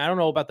games. I mean, I don't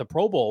know about the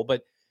Pro Bowl,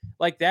 but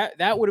like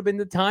that would have been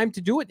the time to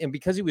do it. And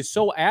because he was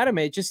so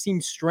adamant, it just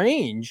seems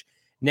strange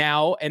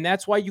now. And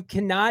that's why you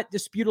cannot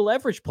dispute a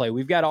leverage play.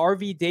 We've got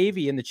RV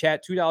Davey in the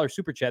chat, $2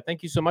 super chat.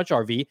 Thank you so much,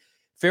 RV.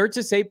 Fair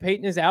to say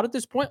Peyton is out at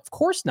this point? Of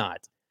course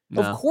not.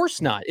 No. Of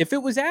course not. If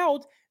it was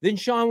out, then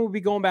Sean would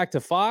be going back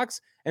to Fox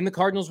and the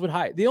Cardinals would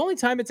hire. The only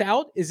time it's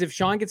out is if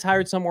Sean gets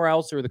hired somewhere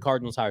else or the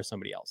Cardinals hire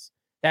somebody else.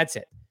 That's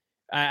it.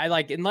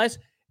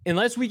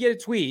 Unless we get a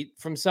tweet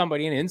from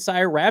somebody, an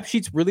insider, Rap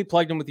Sheet's really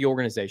plugged in with the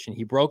organization.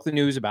 He broke the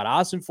news about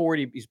Austin Ford.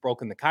 He's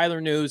broken the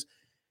Kyler news.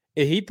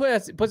 If he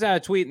puts out a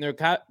tweet and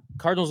the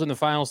Cardinals in the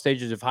final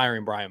stages of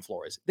hiring Brian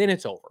Flores, then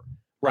it's over,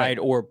 right?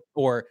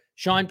 Or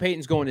Sean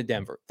Payton's going to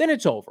Denver, then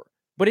it's over.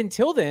 But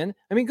until then,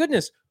 I mean,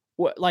 goodness,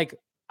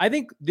 I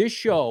think this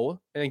show,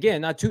 and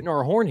again, not tooting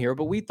our horn here,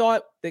 but we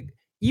thought that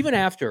even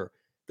after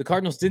the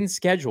Cardinals didn't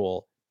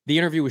schedule the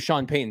interview with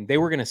Sean Payton, they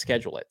were going to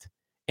schedule it,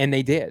 and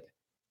they did.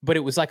 But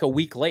it was like a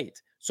week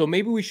late. So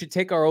maybe we should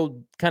take our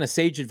old kind of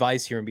sage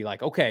advice here and be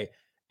like, okay,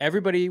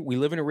 everybody, we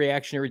live in a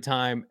reactionary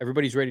time.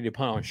 Everybody's ready to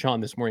punt on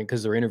Sean this morning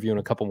because they're interviewing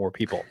a couple more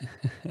people.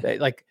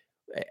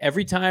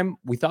 Every time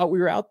we thought we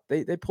were out,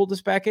 they pulled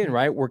us back in,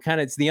 right?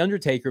 It's the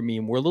Undertaker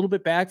meme. We're a little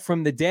bit back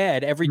from the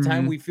dead every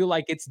time we feel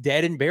like it's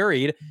dead and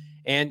buried.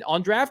 And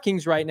on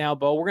DraftKings right now,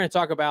 Bo, we're going to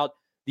talk about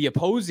the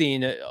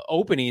opposing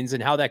openings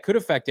and how that could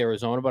affect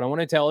Arizona. But I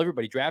want to tell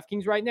everybody,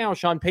 DraftKings right now,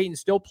 Sean Payton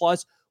still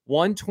plus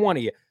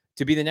 120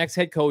 to be the next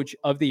head coach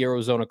of the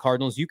Arizona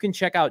Cardinals. You can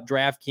check out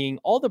DraftKings,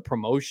 all the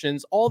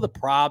promotions, all the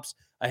props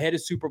ahead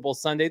of Super Bowl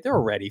Sunday. They're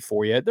ready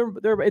for you.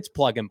 It's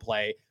plug and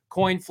play.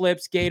 Coin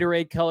flips,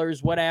 Gatorade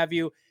colors, what have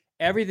you.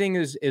 Everything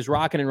is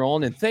rocking and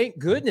rolling. And thank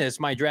goodness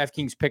my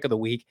DraftKings pick of the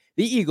week,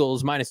 the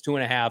Eagles minus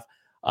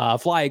 2.5.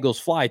 Fly Eagles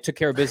Fly took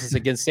care of business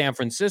against San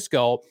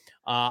Francisco.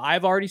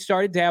 I've already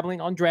started dabbling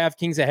on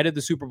DraftKings ahead of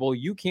the Super Bowl.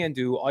 You can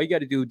do. All you got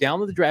to do,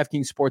 download the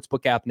DraftKings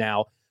Sportsbook app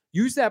now.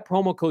 Use that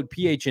promo code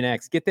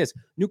PHNX. Get this.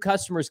 New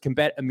customers can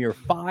bet a mere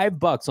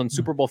 $5 on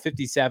Super Bowl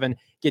 57.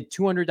 Get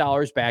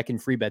 $200 back in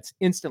free bets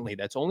instantly.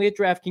 That's only at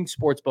DraftKings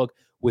Sportsbook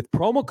with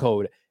promo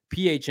code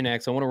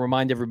PHNX. I want to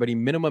remind everybody,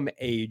 minimum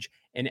age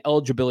and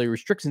eligibility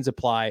restrictions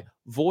apply.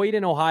 Void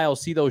in Ohio.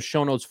 See those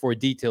show notes for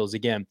details.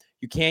 Again,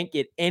 you can't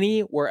get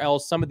anywhere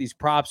else some of these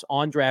props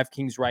on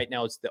DraftKings right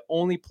now. It's the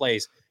only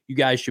place you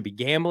guys should be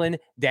gambling,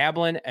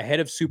 dabbling ahead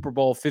of Super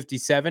Bowl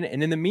 57.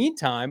 And in the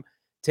meantime,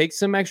 take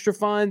some extra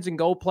funds and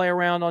go play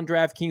around on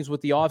DraftKings with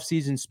the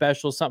offseason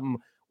special, something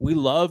we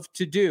love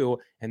to do.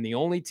 And the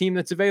only team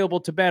that's available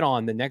to bet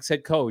on, the next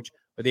head coach,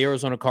 are the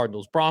Arizona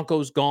Cardinals.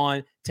 Broncos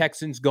gone,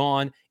 Texans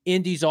gone,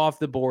 Indy's off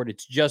the board.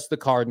 It's just the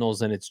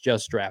Cardinals, and it's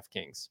just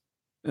DraftKings.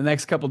 The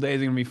next couple of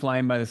days are going to be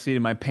flying by the seat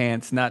of my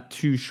pants. Not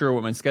too sure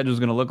what my schedule is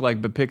going to look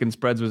like, but Picking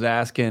Spreads was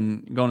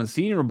asking, going to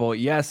Senior Bowl.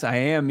 Yes, I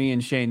am. Me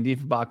and Shane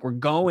Diefenbach. We're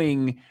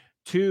going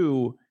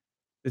to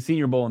the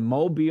Senior Bowl in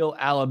Mobile,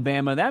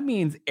 Alabama. That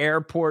means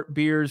airport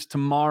beers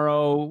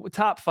tomorrow.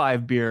 Top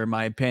 5 beer, in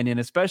my opinion,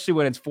 especially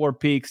when it's Four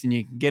Peaks and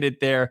you can get it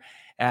there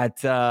at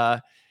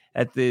the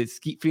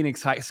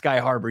Phoenix Sky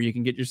Harbor. You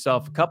can get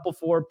yourself a couple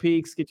Four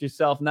Peaks, get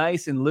yourself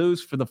nice and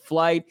loose for the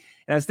flight.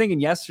 And I was thinking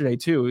yesterday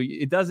too,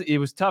 it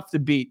was tough to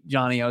beat,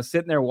 Johnny. I was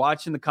sitting there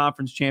watching the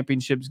conference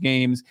championships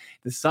games.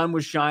 The sun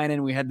was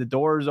shining. We had the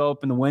doors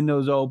open, the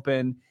windows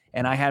open.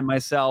 And I had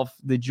myself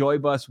the Joy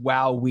Bus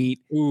Wow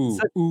Wheat.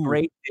 It's a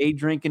great day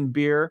drinking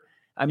beer.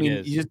 I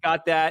mean, you just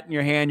got that in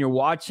your hand. You're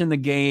watching the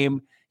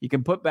game. You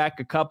can put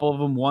back a couple of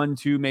them, 1,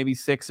 2, maybe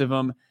 6 of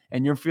them,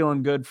 and you're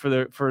feeling good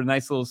for a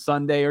nice little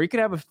Sunday. Or you could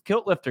have a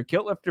Kilt Lifter.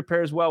 Kilt Lifter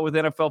pairs well with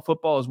NFL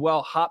football as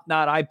well. Hop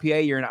Knot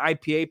IPA. You're an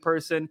IPA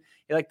person.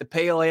 You like the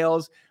pale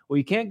ales. Well,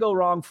 you can't go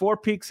wrong. Four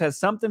Peaks has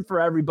something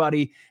for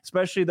everybody,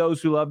 especially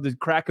those who love to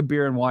crack a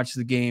beer and watch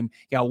the game.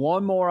 You got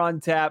one more on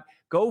tap.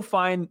 Go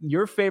find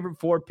your favorite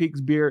Four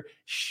Peaks beer.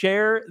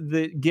 Share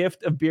the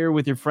gift of beer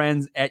with your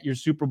friends at your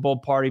Super Bowl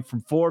party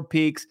from Four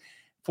Peaks.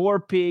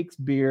 Four Peaks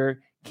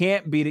beer.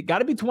 Can't beat it. Got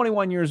to be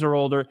 21 years or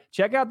older.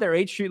 Check out their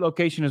 8th Street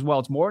location as well.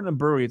 It's more than a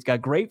brewery. It's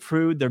got great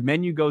food. Their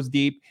menu goes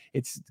deep.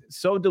 It's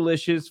so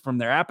delicious, from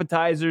their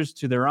appetizers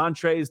to their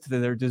entrees to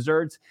their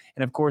desserts.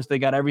 And of course, they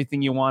got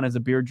everything you want as a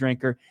beer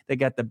drinker. They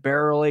got the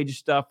barrel-aged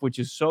stuff, which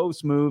is so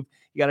smooth.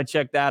 You got to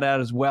check that out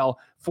as well.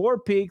 Four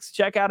Peaks.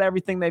 Check out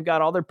everything. They've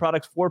got all their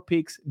products,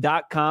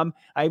 fourpeaks.com.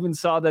 I even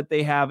saw that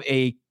they have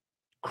a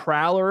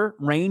Crowler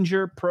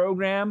Ranger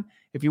program.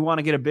 If you want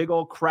to get a big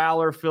old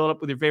Crowler, fill it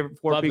up with your favorite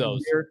Four Peaks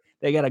beer,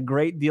 they got a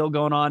great deal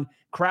going on.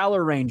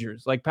 Crowler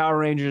Rangers, like Power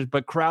Rangers,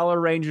 but Crowler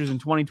Rangers in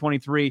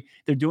 2023.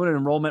 They're doing an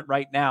enrollment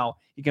right now.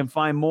 You can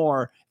find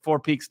more at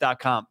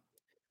fourpeaks.com.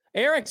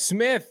 Eric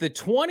Smith, the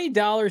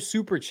 $20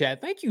 super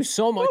chat. Thank you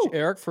so much,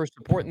 Eric, for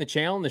supporting the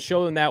channel and the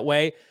show in that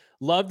way.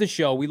 Love the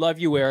show. We love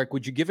you, Eric.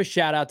 Would you give a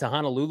shout out to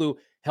Honolulu?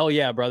 Hell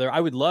yeah, brother. I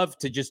would love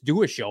to just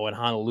do a show in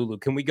Honolulu.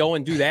 Can we go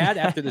and do that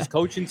after this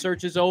coaching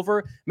search is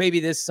over? Maybe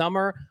this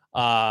summer.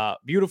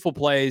 Beautiful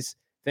place.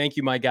 Thank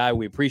you, my guy.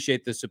 We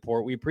appreciate the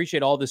support. We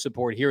appreciate all the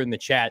support here in the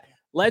chat.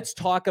 Let's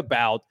talk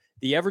about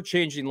the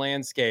ever-changing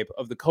landscape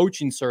of the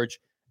coaching search,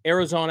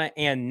 Arizona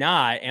and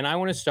not. And I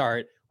want to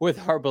start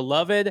with our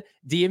beloved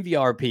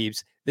DNVR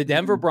peeps, the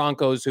Denver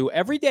Broncos, who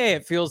every day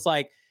it feels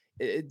like,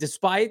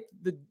 despite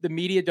the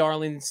media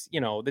darlings,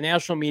 the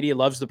national media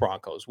loves the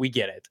Broncos. We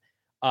get it.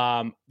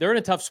 They're in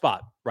a tough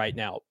spot right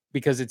now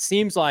because it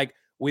seems like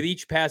with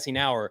each passing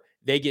hour,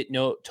 they get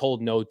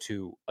told no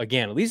to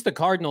again. At least the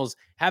Cardinals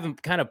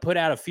haven't kind of put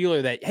out a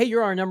feeler that, hey,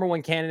 you're our number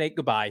one candidate.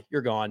 Goodbye.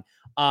 You're gone.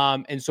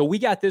 And so we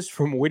got this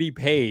from Woody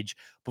Page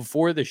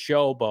before the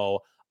show,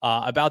 Bo,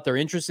 about their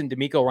interest in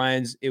DeMeco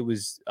Ryans. It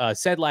was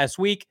said last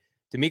week,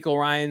 DeMeco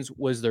Ryans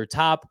was their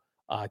top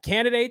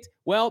candidate.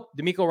 Well,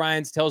 DeMeco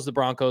Ryans tells the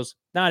Broncos,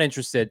 not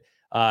interested.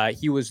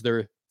 He was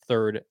their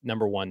third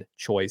number one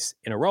choice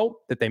in a row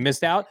that they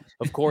missed out.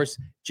 Of course,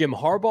 Jim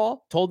Harbaugh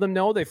told them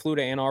no. They flew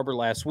to Ann Arbor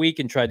last week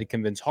and tried to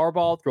convince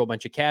Harbaugh, throw a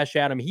bunch of cash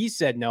at him. He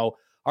said no.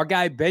 Our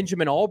guy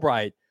Benjamin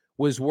Albright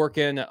was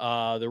working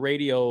the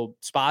radio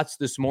spots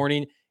this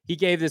morning. He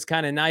gave this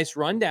kind of nice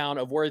rundown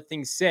of where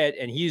things sit,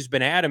 and he's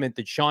been adamant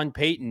that Sean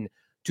Payton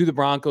to the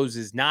Broncos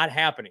is not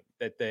happening,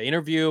 that the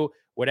interview,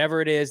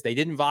 whatever it is, they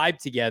didn't vibe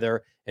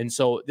together. And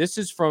so this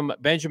is from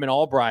Benjamin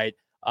Albright,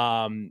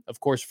 of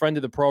course, friend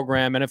of the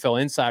program,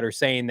 NFL Insider,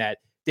 saying that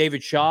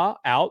David Shaw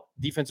out,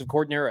 defensive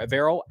coordinator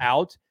Avero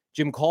out,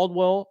 Jim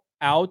Caldwell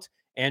out,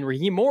 and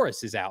Raheem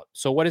Morris is out.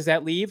 So what does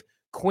that leave?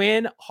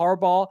 Quinn,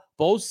 Harbaugh,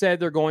 both said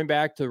they're going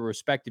back to their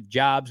respective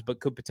jobs, but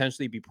could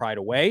potentially be pried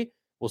away.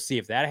 We'll see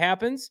if that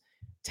happens.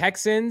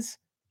 Texans,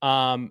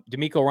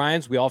 DeMeco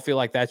Ryans, we all feel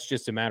like that's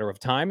just a matter of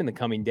time in the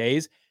coming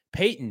days.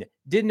 Peyton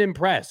didn't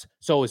impress.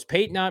 So is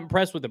Peyton not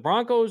impressed with the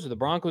Broncos, or the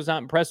Broncos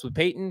not impressed with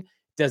Peyton?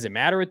 Doesn't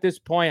matter at this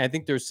point. I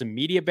think there's some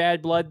media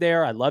bad blood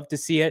there. I'd love to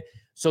see it.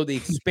 So the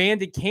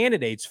expanded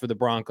candidates for the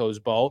Broncos,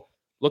 Bo,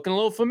 looking a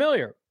little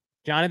familiar.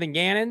 Jonathan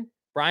Gannon,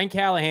 Brian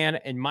Callahan,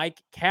 and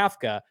Mike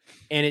Kafka.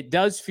 And it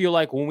does feel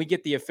like when we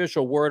get the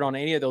official word on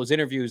any of those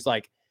interviews,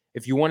 like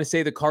if you want to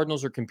say the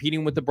Cardinals are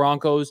competing with the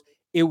Broncos,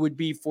 it would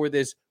be for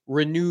this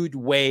renewed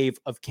wave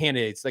of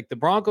candidates. Like the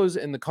Broncos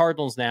and the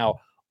Cardinals now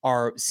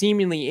are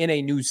seemingly in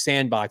a new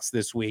sandbox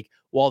this week,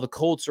 while the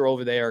Colts are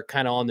over there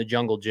kind of on the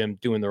jungle gym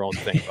doing their own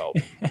thing, Bo.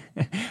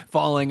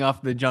 Falling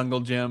off the jungle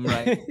gym,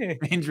 right?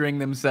 Injuring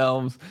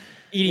themselves.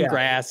 Eating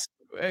grass.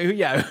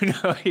 Yeah,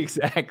 no,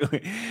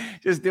 exactly.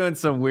 Just doing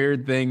some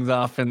weird things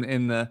off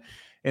in the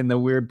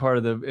weird part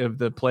of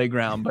the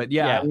playground. But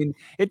yeah, I mean,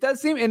 it does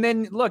seem. And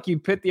then look, you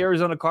pit the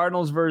Arizona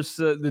Cardinals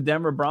versus the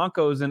Denver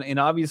Broncos, and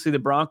obviously the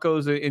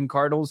Broncos and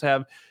Cardinals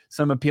have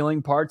some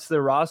appealing parts of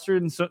the roster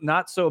and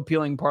not so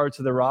appealing parts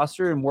of the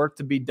roster and work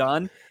to be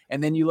done.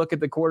 And then you look at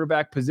the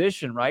quarterback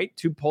position, right?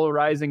 Two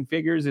polarizing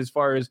figures as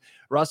far as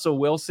Russell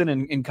Wilson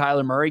and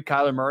Kyler Murray.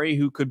 Kyler Murray,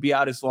 who could be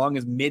out as long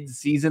as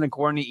mid-season,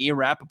 according to Ian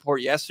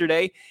Rappaport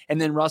yesterday.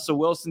 And then Russell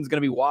Wilson's going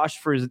to be washed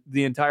for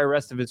the entire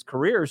rest of his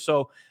career.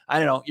 So, I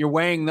don't know. You're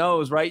weighing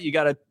those, right? You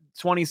got a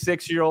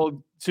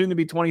 26-year-old,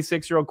 soon-to-be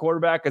 26-year-old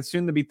quarterback, a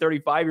soon-to-be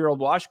 35-year-old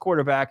washed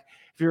quarterback.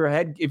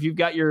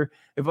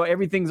 If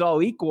everything's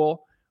all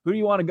equal, who do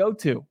you want to go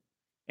to?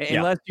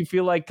 Unless you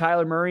feel like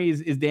Kyler Murray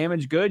is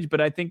damaged goods. But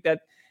I think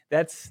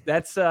that's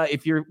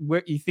if you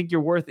think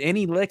you're worth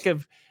any lick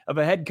of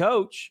a head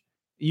coach,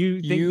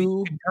 you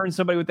can turn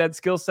somebody with that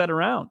skill set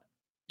around.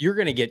 You're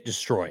going to get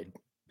destroyed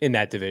in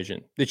that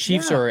division. The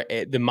Chiefs are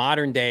the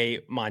modern day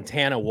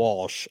Montana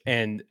Walsh,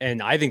 and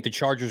I think the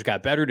Chargers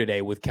got better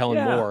today with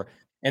Kellen Moore.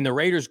 And the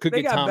Raiders could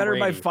get Tom better Brady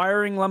by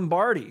firing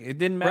Lombardi. It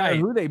didn't matter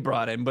who they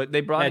brought in, but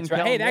they brought in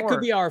Kellen Hey, that Moore. could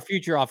be our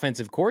future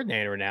offensive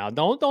coordinator now.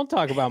 Don't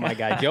talk about my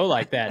guy Joe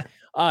like that.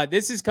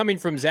 This is coming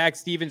from Zach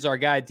Stevens, our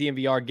guy at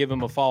DMVR. Give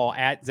him a follow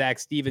at Zach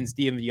Stevens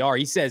DMVR.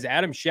 He says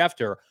Adam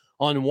Schefter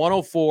on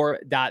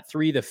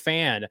 104.3 The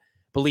Fan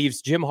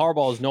believes Jim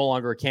Harbaugh is no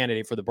longer a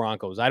candidate for the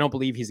Broncos. I don't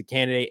believe he's a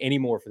candidate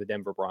anymore for the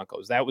Denver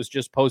Broncos. That was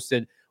just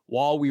posted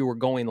while we were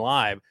going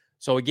live.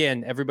 So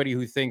again, everybody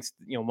who thinks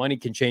money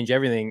can change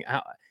everything.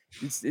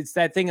 It's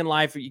that thing in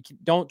life. You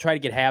don't try to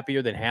get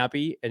happier than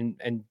happy,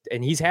 and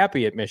he's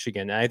happy at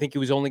Michigan. And I think he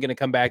was only going to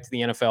come back to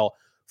the NFL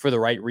for the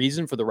right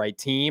reason, for the right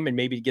team, and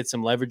maybe to get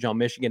some leverage on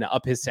Michigan to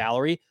up his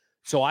salary.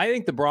 So I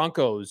think the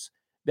Broncos,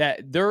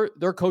 that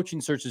their coaching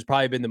search has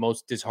probably been the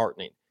most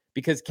disheartening,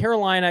 because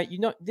Carolina,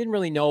 didn't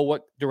really know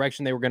what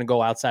direction they were going to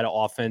go outside of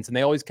offense, and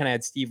they always kind of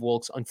had Steve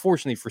Wilkes,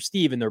 unfortunately for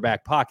Steve, in their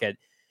back pocket.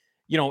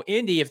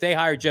 Indy, if they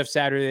hire Jeff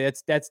Saturday,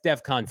 that's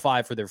DEFCON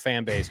 5 for their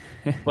fan base.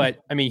 But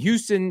I mean,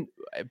 Houston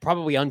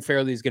probably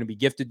unfairly is going to be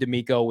gifted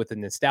DeMeco with a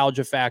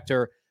nostalgia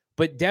factor.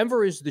 But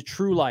Denver is the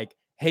true,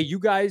 hey, you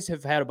guys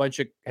have had a bunch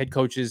of head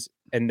coaches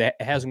and that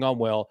hasn't gone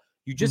well.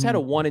 You just had a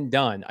one and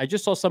done. I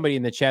just saw somebody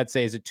in the chat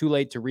say, is it too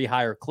late to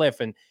rehire Cliff?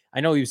 And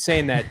I know he was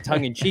saying that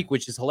tongue in cheek,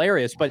 which is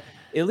hilarious, but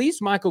at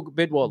least Michael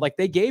Bidwell,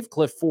 they gave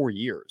Cliff 4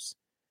 years.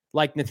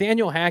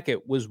 Nathaniel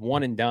Hackett was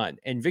one and done.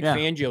 And Vic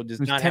Fangio does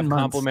not have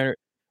complimentary.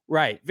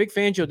 Right. Vic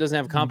Fangio doesn't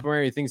have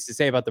complimentary things to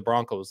say about the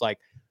Broncos.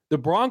 The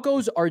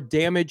Broncos are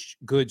damaged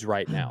goods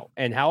right now.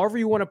 And however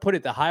you want to put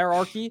it, the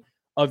hierarchy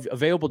of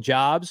available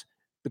jobs,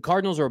 the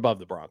Cardinals are above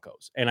the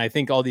Broncos. And I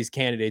think all these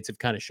candidates have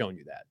kind of shown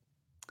you that.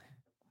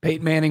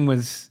 Peyton Manning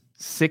was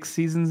 6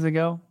 seasons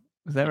ago.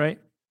 Was that right?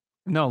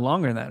 No,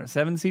 longer than that. Or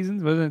 7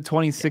 seasons? Wasn't it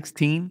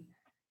 2016?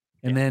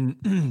 And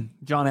then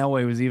John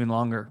Elway was even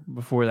longer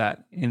before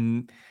that.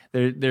 And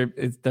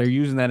they're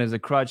using that as a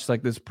crutch,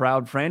 this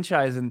proud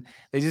franchise. And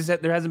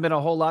there hasn't been a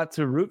whole lot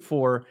to root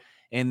for.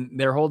 And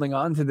they're holding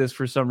on to this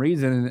for some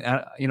reason. And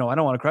I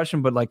don't want to crush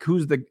them, but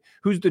who's the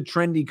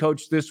trendy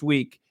coach this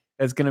week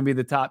that's going to be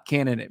the top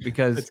candidate?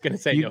 Because it's going to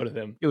say no to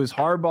them. It was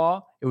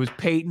Harbaugh, it was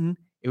Peyton,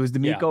 it was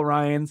DeMeco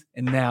Ryans,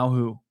 and now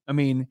who? I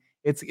mean,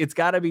 it's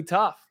got to be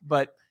tough.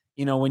 But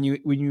when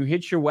you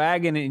hitch your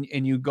wagon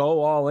and you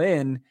go all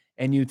in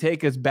and you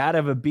take as bad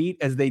of a beat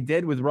as they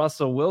did with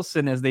Russell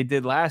Wilson as they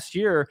did last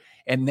year,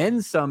 and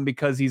then some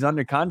because he's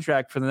under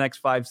contract for the next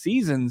 5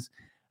 seasons,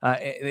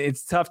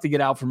 it's tough to get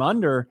out from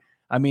under.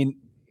 I mean,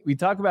 we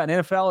talk about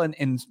NFL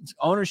and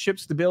ownership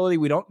stability.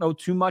 We don't know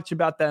too much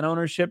about that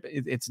ownership.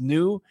 It's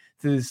new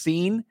to the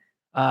scene.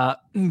 But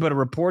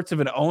reports of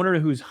an owner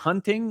who's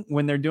hunting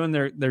when they're doing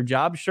their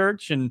job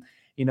search, and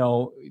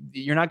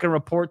you're not going to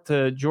report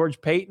to George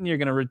Payton. You're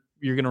going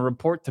to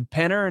report to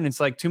Penner, and it's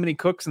too many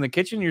cooks in the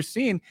kitchen. You're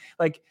seeing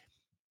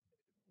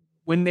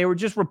when they were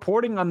just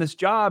reporting on this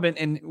job,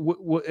 and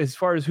as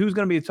far as who's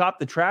going to be atop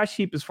the trash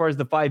heap, as far as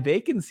the 5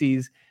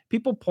 vacancies,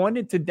 people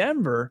pointed to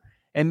Denver.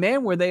 And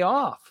man, were they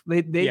off?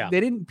 They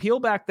didn't peel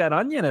back that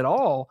onion at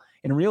all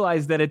and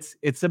realize that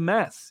it's a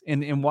mess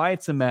and why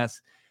it's a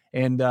mess.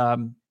 And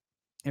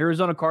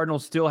Arizona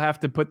Cardinals still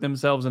have to put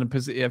themselves in a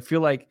position. I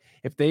feel like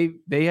if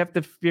they have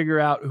to figure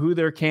out who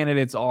their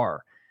candidates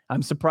are.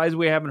 I'm surprised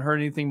we haven't heard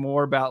anything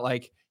more about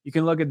you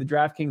can look at the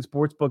DraftKings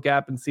Sportsbook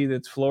app and see that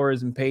it's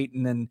Flores and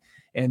Peyton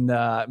and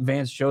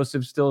Vance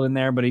Joseph's still in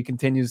there, but he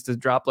continues to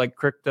drop like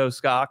crypto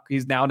stock.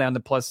 He's now down to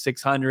plus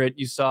 600.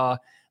 You saw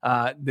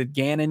the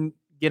Gannon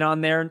get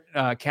on there.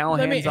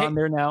 Callahan's on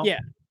there now.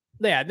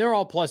 Yeah, they're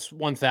all plus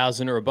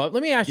 1,000 or above.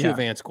 Let me ask you a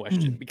Vance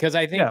question, because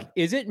I think,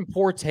 is it in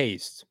poor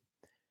taste?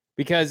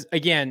 Because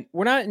again,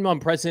 we're not in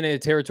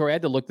unprecedented territory. I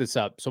had to look this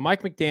up. So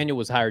Mike McDaniel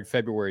was hired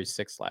February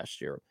 6th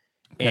last year.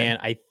 Okay. And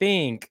I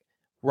think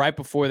right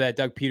before that,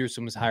 Doug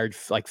Peterson was hired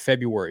like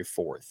February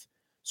 4th.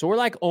 So we're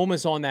like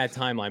almost on that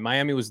timeline.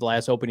 Miami was the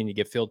last opening to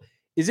get filled.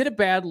 Is it a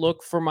bad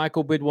look for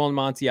Michael Bidwell and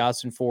Monty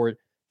Ossenford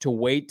to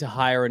wait to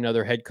hire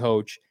another head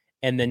coach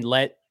and then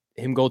let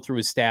him go through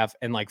his staff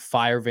and like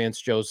fire Vance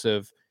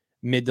Joseph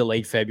mid to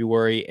late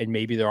February, and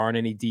maybe there aren't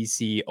any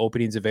DC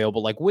openings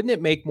available? Like, wouldn't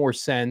it make more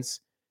sense?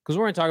 Because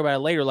we're going to talk about it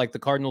later. Like the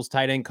Cardinals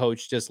tight end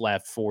coach just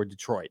left for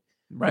Detroit.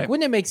 Right. Like,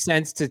 wouldn't it make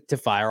sense to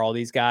fire all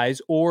these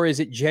guys? Or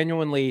is it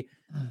genuinely,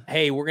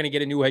 hey, we're going to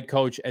get a new head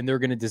coach and they're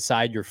going to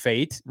decide your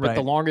fate? But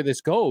the longer this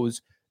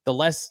goes, the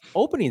less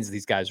openings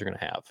these guys are going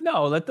to have.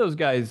 No, let those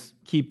guys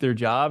keep their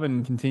job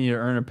and continue to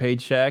earn a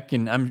paycheck.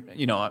 And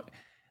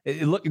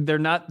look, they're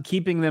not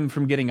keeping them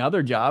from getting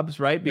other jobs,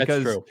 right?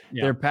 Because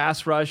their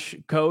pass rush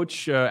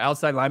coach,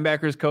 outside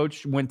linebackers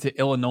coach, went to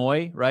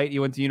Illinois, right? He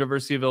went to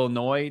University of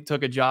Illinois,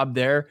 took a job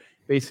there,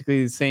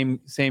 basically the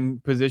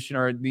same position,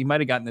 or he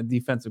might have gotten the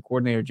defensive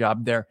coordinator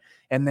job there.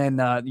 And then,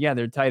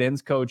 their tight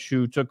ends coach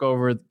who took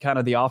over kind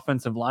of the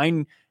offensive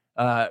line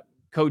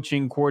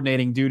coaching,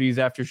 coordinating duties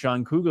after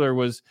Sean Kugler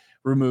was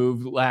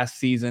removed last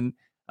season.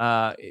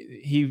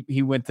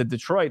 He went to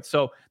Detroit.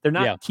 So they're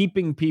not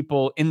keeping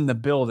people in the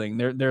building.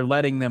 They're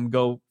letting them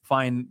go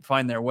find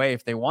their way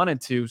if they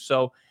wanted to.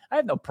 So I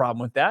have no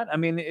problem with that. I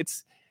mean,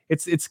 it's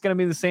going to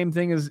be the same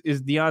thing as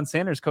Deion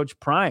Sanders, Coach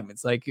Prime.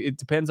 It's like, it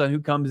depends on who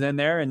comes in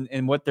there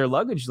and what their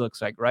luggage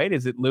looks like, right?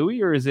 Is it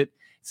Louis or is it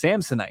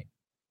Samsonite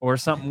or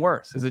something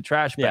worse? Is it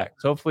trash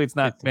bags? Hopefully it's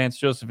not Vance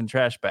Joseph and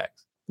trash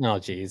bags. Oh,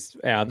 geez.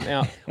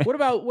 Now, what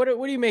about what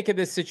do you make of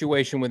this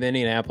situation with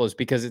Indianapolis?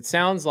 Because it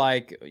sounds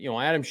like,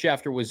 Adam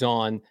Schefter was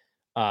on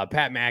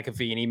Pat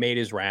McAfee and he made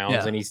his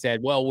rounds and he said,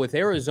 well, with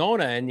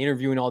Arizona and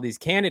interviewing all these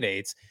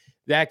candidates,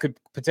 that could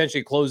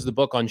potentially close the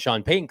book on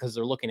Sean Payton because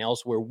they're looking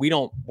elsewhere.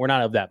 We're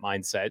not of that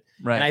mindset.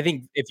 Right. And I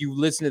think if you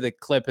listen to the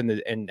clip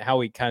and how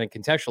he kind of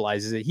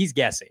contextualizes it, he's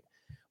guessing.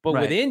 But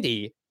with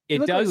Indy,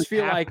 it does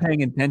feel like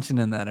paying attention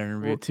in that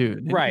interview too.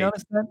 Did you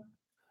notice that?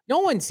 No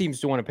one seems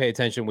to want to pay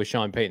attention with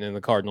Sean Payton and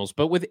the Cardinals,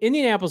 but with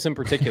Indianapolis in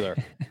particular,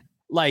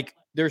 like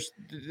there's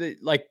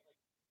like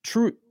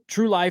true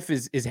life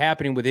is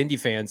happening with Indy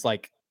fans.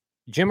 Like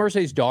Jim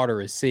Irsay's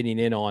daughter is sitting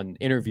in on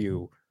the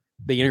interview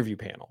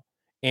panel,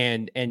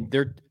 and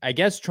they're, I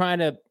guess, trying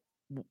to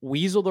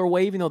weasel their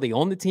way, even though they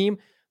own the team,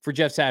 for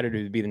Jeff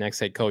Saturday to be the next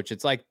head coach.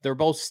 It's like they're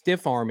both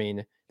stiff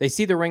arming. They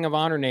see the Ring of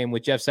Honor name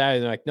with Jeff Saturday.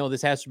 They're like, no,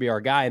 this has to be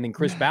our guy. And then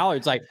Chris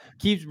Ballard's like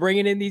keeps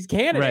bringing in these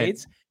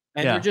candidates,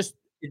 and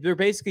they're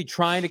basically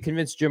trying to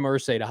convince Jim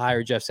Irsay to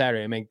hire Jeff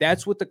Saturday. I mean,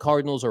 that's what the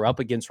Cardinals are up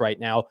against right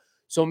now.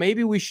 So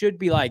maybe we should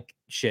be like,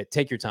 shit,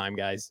 take your time,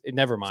 guys.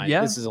 Never mind.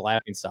 This is a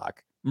laughing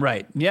stock.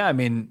 Right. Yeah. I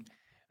mean,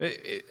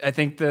 I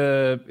think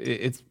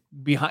it's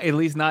behind, at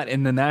least not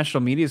in the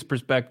national media's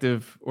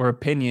perspective or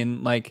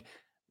opinion, like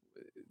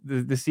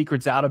the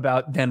secret's out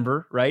about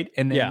Denver, right?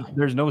 And then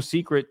there's no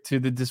secret to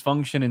the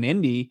dysfunction in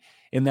Indy,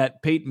 in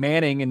that Peyton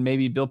Manning and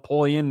maybe Bill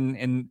Polian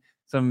and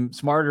some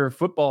smarter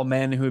football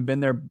men who had been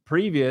there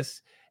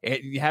previous,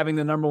 having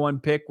the number one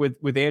pick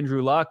with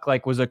Andrew Luck,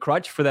 like, was a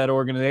crutch for that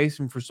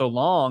organization for so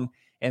long.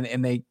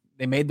 And they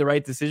made the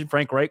right decision.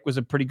 Frank Reich was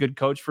a pretty good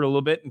coach for a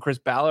little bit. And Chris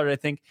Ballard, I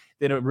think,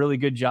 did a really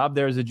good job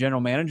there as a general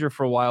manager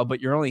for a while,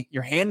 but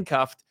you're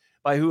handcuffed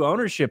by who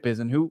ownership is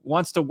and who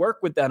wants to work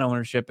with that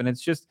ownership. And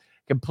it's just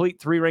complete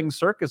three-ring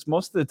circus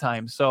most of the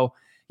time. So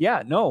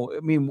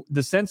the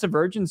sense of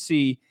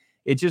urgency,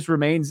 it just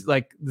remains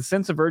like the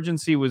sense of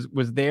urgency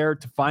was there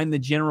to find the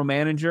general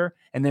manager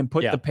and then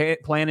put the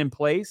plan in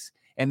place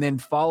and then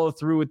follow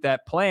through with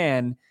that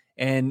plan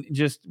and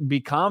just be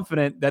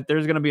confident that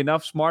there's going to be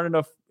enough smart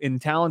enough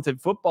and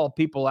talented football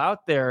people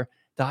out there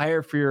to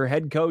hire for your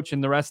head coach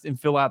and the rest and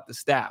fill out the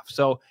staff.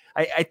 So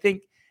I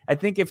think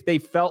if they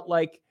felt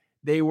like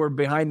they were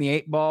behind the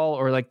eight ball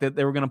or like that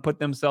they were going to put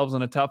themselves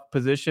in a tough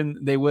position,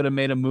 they would have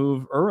made a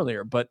move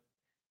earlier, but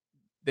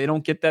they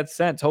don't get that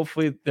sense.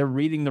 Hopefully they're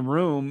reading the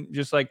room,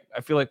 just like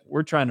I feel like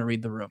we're trying to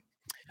read the room.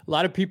 A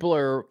lot of people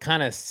are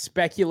kind of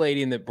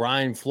speculating that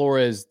Brian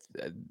Flores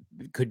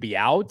could be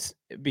out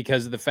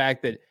because of the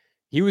fact that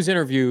he was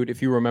interviewed,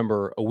 if you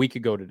remember, a week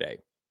ago today,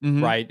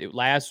 right?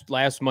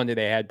 Last Monday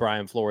they had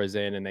Brian Flores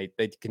in and they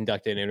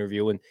conducted an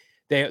interview, and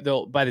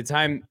they'll by the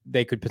time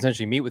they could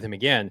potentially meet with him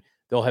again,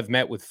 they'll have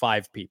met with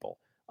 5 people: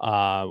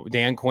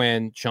 Dan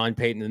Quinn, Sean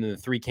Payton, and then the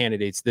 3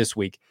 candidates this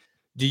week.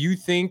 Do you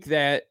think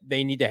that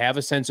they need to have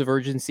a sense of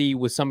urgency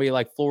with somebody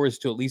like Flores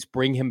to at least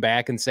bring him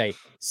back and say,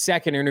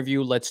 second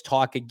interview, let's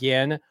talk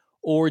again?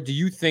 Or do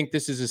you think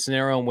this is a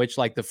scenario in which,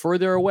 like, the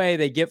further away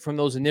they get from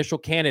those initial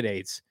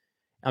candidates,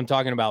 I'm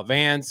talking about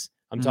Vance,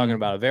 I'm talking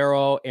about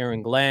Avero,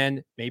 Aaron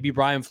Glenn, maybe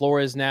Brian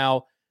Flores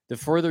now, the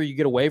further you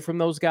get away from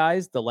those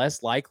guys, the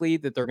less likely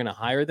that they're going to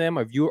hire them?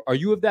 Are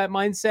you of that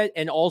mindset?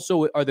 And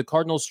also, are the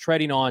Cardinals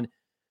treading on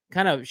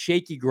kind of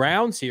shaky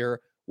grounds here,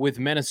 with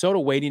Minnesota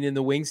waiting in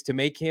the wings to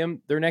make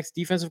him their next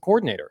defensive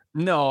coordinator.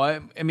 No,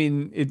 I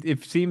mean,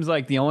 it seems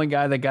like the only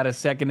guy that got a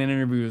second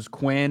interview was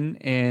Quinn,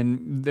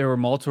 and there were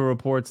multiple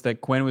reports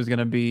that Quinn was going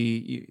to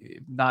be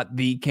not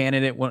the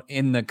candidate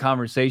in the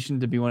conversation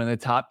to be one of the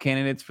top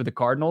candidates for the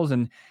Cardinals,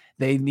 and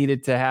they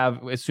needed to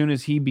have, as soon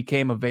as he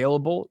became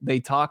available, they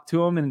talked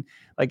to him. And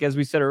like, as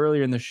we said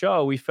earlier in the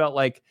show, we felt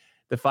like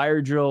the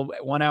fire drill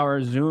 1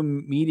 hour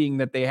Zoom meeting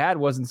that they had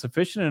wasn't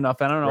sufficient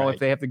enough. I don't know if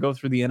they have to go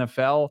through the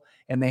NFL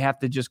and they have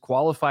to just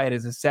qualify it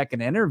as a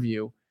second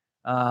interview.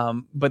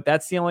 But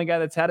that's the only guy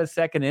that's had a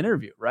second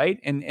interview, right?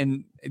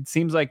 And it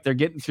seems like they're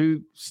getting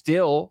through,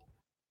 still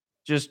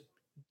just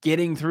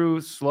getting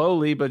through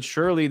slowly but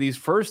surely these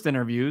first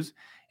interviews.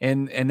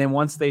 And then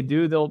once they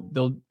do,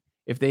 they'll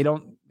if they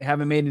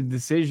haven't made a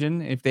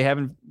decision, if they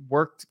haven't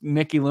worked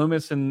Mickey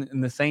Loomis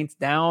and the Saints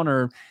down,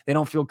 or they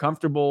don't feel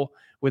comfortable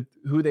with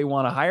who they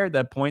want to hire at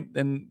that point,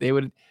 then they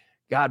would,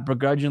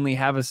 begrudgingly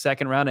have a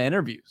second round of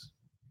interviews.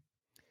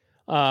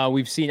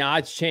 We've seen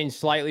odds change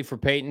slightly for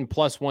Peyton,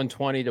 plus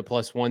 120 to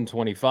plus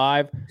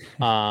 125.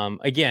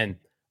 Again,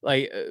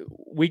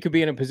 we could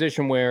be in a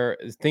position where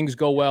things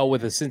go well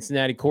with a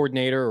Cincinnati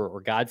coordinator, or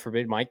God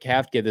forbid, Mike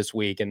Kafka this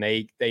week, and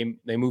they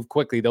move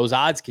quickly. Those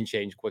odds can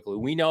change quickly.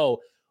 We know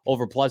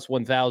over plus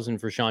 1,000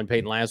 for Sean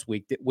Payton last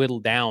week,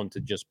 whittled down to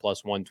just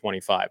plus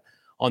 125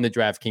 on the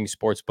DraftKings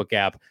Sportsbook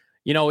app.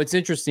 You know, it's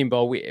interesting,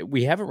 Bo.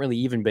 We haven't really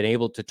even been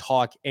able to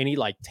talk any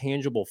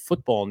tangible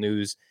football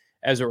news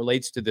as it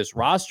relates to this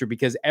roster,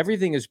 because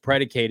everything is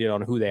predicated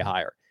on who they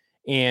hire.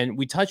 And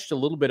we touched a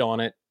little bit on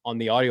it on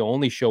the audio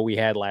only show we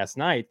had last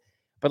night,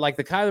 but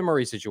the Kyler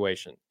Murray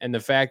situation and the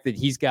fact that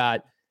he's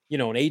got,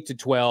 an 8 to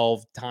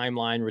 12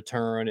 timeline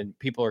return, and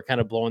people are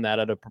kind of blowing that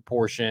out of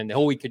proportion.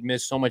 He could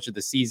miss so much of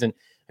the season.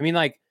 I mean,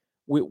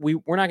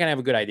 we're not going to have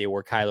a good idea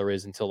where Kyler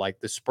is until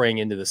the spring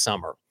into the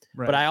summer.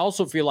 Right. But I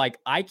also feel like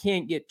I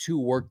can't get too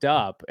worked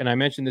up. And I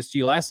mentioned this to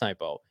you last night,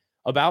 Bo,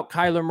 about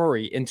Kyler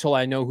Murray until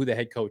I know who the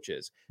head coach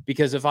is.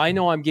 Because if I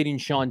know I'm getting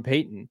Sean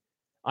Payton,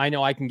 I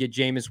know I can get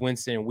Jameis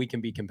Winston and we can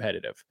be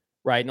competitive,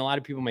 right? And a lot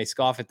of people may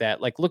scoff at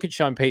that. Look at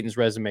Sean Payton's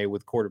resume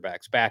with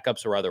quarterbacks,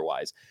 backups or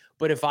otherwise.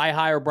 But if I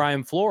hire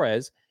Brian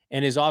Flores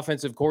and his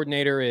offensive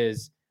coordinator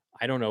is,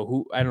 I don't know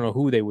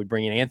who they would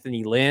bring in,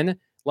 Anthony Lynn,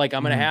 I'm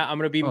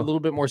gonna be a little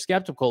bit more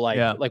skeptical.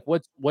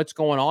 What's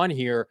going on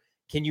here?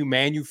 Can you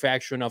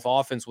manufacture enough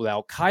offense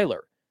without Kyler?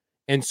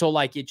 And so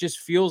it just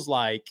feels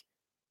like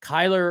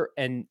Kyler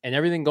and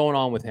everything going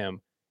on with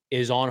him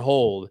is on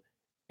hold,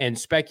 and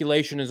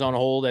speculation is on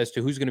hold as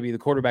to who's going to be the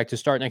quarterback to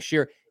start next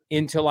year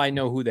until I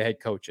know who the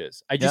head coach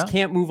is. I just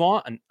can't move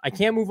on. I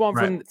can't move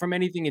on from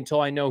anything until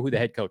I know who the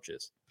head coach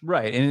is.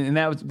 Right. And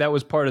that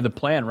was part of the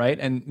plan, right?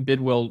 And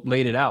Bidwell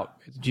laid it out.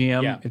 It's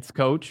GM, it's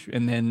coach,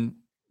 and then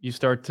you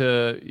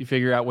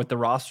figure out what the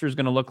roster is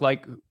going to look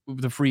like,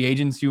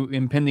 the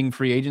impending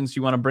free agents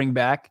you want to bring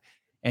back.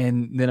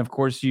 And then of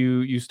course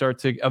you start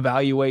to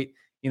evaluate,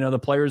 the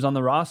players on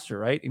the roster,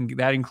 right? And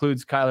that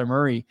includes Kyler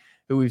Murray,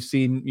 who we've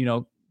seen,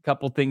 a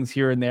couple things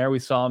here and there. We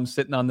saw him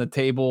sitting on the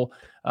table,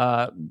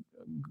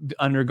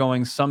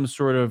 undergoing some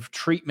sort of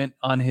treatment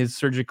on his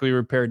surgically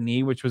repaired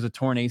knee, which was a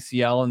torn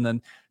ACL and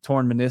then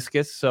torn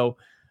meniscus. So,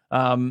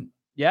 I mean,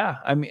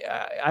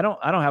 I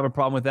don't have a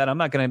problem with that. I'm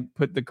not going to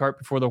put the cart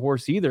before the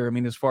horse either. I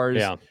mean, as far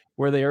as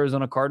where the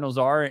Arizona Cardinals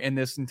are in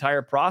this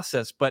entire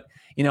process. But,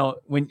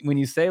 when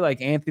you say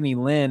Anthony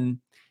Lynn,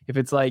 if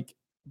it's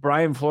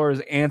Brian Flores,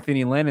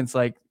 Anthony Lynn, it's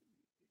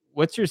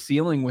what's your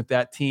ceiling with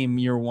that team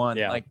year one?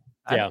 I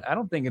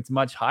don't think it's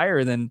much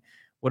higher than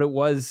what it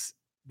was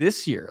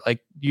this year.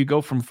 You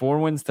go from 4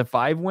 wins to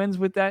 5 wins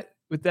with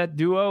that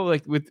duo,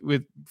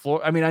 with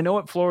Flores. I mean, I know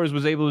what Flores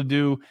was able to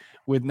do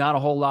with not a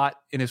whole lot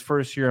in his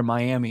first year in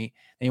Miami.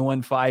 And he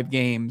won 5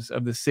 games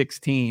of the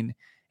 16,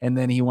 and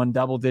then he won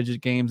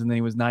double-digit games, and then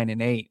he was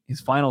 9-8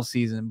 his final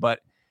season. But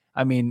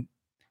I mean,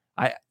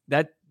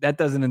 that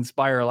doesn't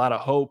inspire a lot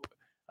of hope,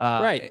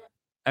 right?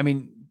 I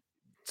mean,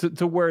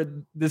 to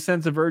where the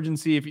sense of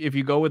urgency, if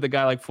you go with a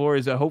guy like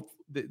Flores,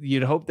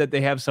 you'd hope that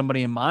they have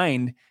somebody in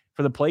mind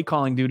for the play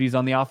calling duties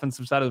on the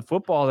offensive side of the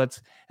football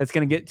that's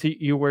going to get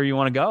to you where you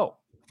want to go.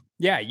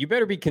 Yeah, you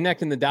better be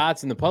connecting the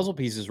dots and the puzzle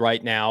pieces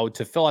right now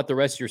to fill out the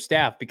rest of your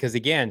staff, because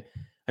again,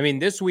 I mean,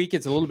 this week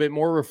it's a little bit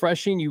more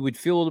refreshing. You would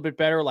feel a little bit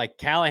better.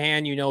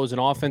 Callahan, is an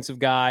offensive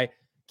guy.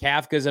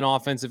 Kafka's an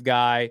offensive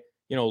guy.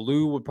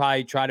 Lou would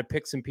probably try to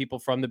pick some people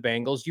from the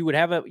Bengals. You would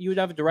have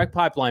a direct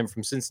pipeline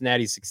from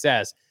Cincinnati's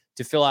success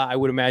to fill out, I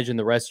would imagine,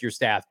 the rest of your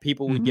staff.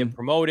 People would get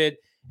promoted,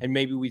 and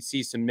maybe we'd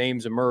see some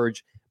names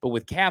emerge. But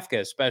with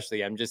Kafka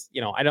especially, I'm just,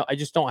 I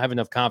just don't have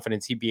enough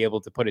confidence he'd be able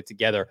to put it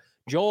together.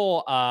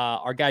 Joel,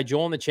 our guy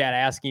Joel in the chat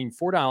asking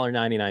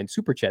 $4.99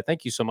 super chat.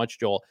 Thank you so much,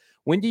 Joel.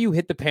 When do you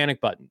hit the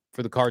panic button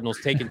for the Cardinals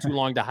taking too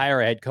long to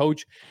hire a head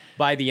coach?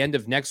 By the end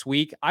of next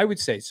week? I would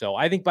say so.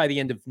 I think by the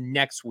end of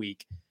next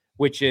week,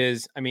 which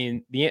is,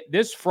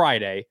 this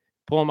Friday,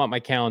 pulling up my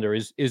calendar,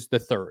 is the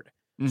 3rd.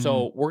 Mm-hmm.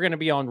 So we're going to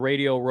be on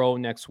Radio Row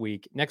next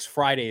week. Next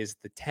Friday is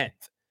the 10th.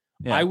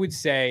 Yeah. I would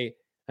say,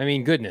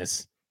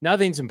 goodness,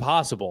 nothing's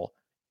impossible.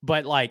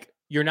 But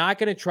you're not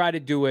going to try to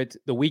do it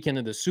the weekend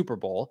of the Super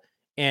Bowl.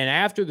 And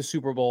after the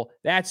Super Bowl,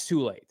 that's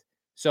too late.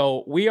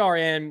 So we're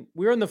in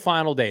the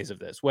final days of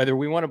this, whether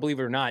we want to believe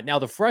it or not. Now,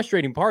 the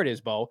frustrating part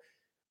is, Bo,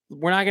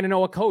 we're not going to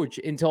know a coach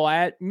until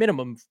at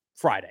minimum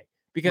Friday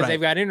because they've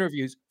got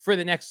interviews for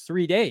the next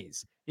 3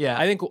 days. Yeah.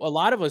 I think a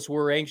lot of us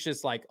were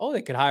anxious, like, oh,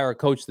 they could hire a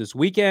coach this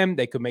weekend.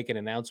 They could make an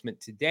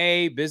announcement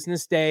today,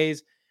 business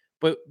days.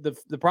 But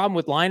the problem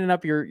with lining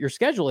up your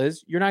schedule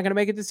is you're not going to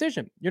make a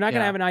decision. You're not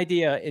going to have an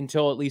idea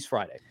until at least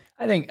Friday.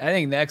 I think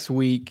next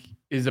week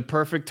is a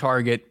perfect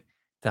target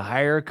to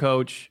hire a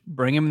coach,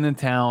 bring him into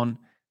town,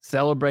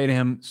 celebrate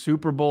him.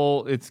 Super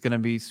Bowl. It's going to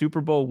be Super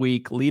Bowl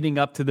week leading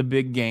up to the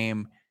big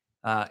game.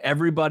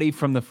 Everybody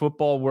from the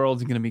football world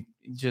is going to be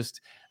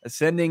just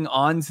ascending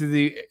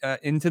onto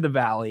into the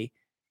valley.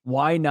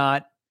 Why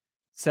not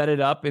set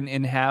it up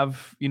and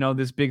have,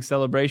 this big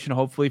celebration,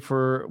 hopefully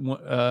for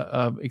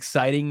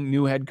exciting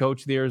new head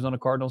coach of the Arizona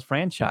Cardinals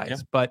franchise. Yeah.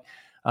 But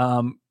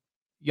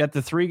you got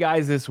the 3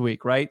 guys this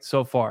week, right?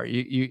 So far,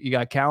 you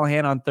got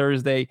Callahan on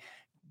Thursday,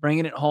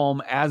 bringing it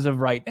home as of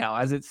right now,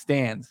 as it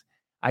stands.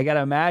 I got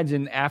to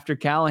imagine after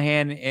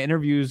Callahan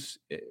interviews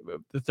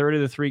the third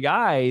of the 3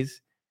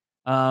 guys,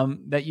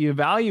 that you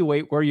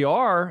evaluate where you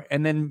are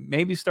and then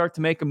maybe start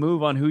to make a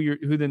move on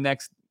who the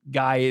next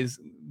guy is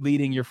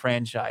leading your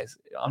franchise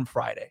on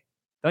Friday.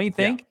 Don't you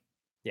think?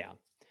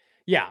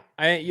 Yeah.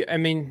 I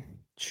mean,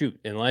 shoot,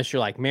 unless you're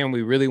like, man,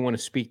 we really want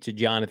to speak to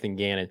Jonathan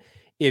Gannon.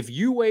 If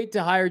you wait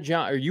to hire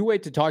John, or you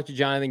wait to talk to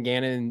Jonathan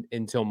Gannon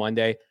until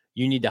Monday,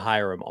 you need to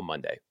hire him on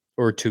Monday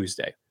or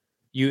Tuesday.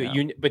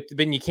 But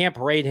then you can't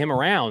parade him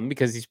around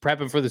because he's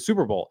prepping for the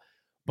Super Bowl.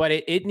 But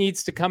it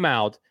needs to come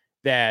out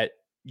that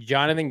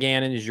Jonathan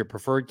Gannon is your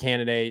preferred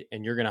candidate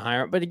and you're going to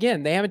hire him. But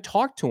again, they haven't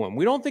talked to him.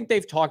 We don't think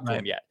they've talked to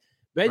him yet.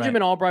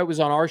 Benjamin Albright was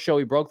on our show.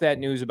 He broke that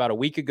news about a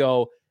week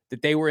ago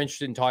that they were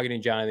interested in talking to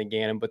Jonathan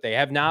Gannon, but they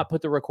have not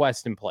put the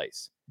request in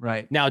place.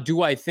 Right. Now,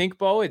 do I think,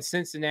 Bo, it's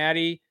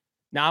Cincinnati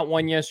not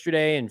won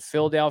yesterday and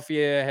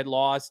Philadelphia had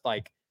lost,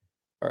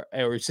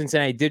 or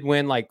Cincinnati did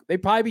win, they'd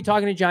probably be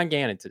talking to John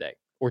Gannon today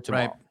or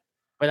tomorrow. Right.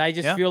 But I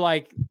just feel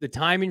like the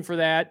timing for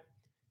that,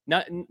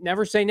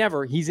 never say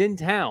never. He's in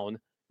town.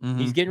 Mm-hmm.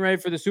 He's getting ready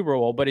for the Super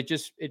Bowl, but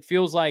it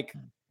feels like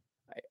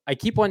I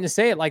keep wanting to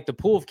say it, like the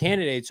pool of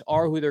candidates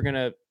are who they're going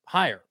to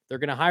hire. They're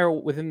going to hire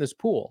within this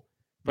pool.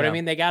 But I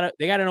mean, they got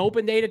an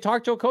open day to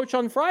talk to a coach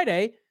on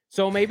Friday,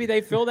 so maybe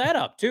they fill that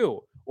up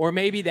too. Or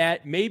maybe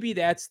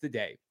that's the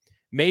day.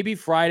 Maybe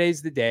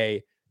Friday's the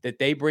day that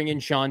they bring in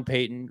Sean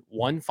Payton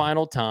one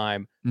final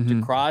time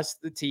to cross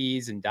the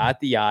T's and dot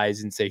the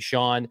I's and say,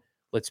 Sean,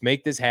 let's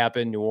make this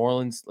happen. New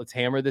Orleans, let's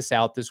hammer this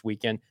out this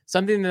weekend.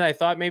 Something that I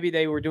thought maybe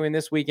they were doing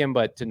this weekend,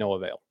 but to no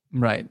avail.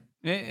 Right.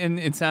 And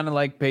it sounded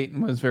like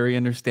Payton was very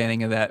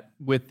understanding of that,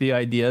 with the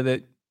idea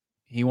that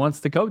he wants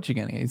to coach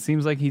again. It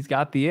seems like he's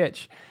got the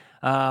itch.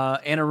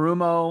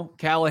 Anarumo,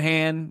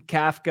 Callahan,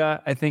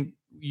 Kafka. I think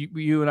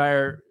you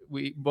and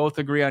we both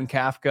agree on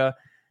Kafka,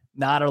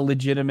 not a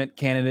legitimate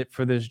candidate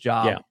for this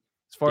job. Yeah.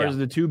 As far as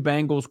the 2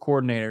 Bengals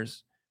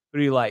coordinators, who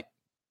do you like?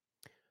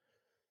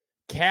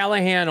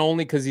 Callahan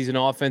only because he's an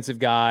offensive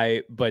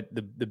guy, but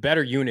the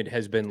better unit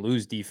has been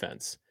Lou's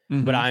defense.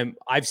 Mm-hmm. But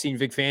I've seen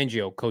Vic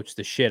Fangio coach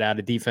the shit out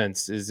of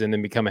defenses and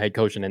then become a head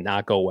coach and it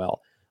not go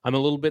well. I'm a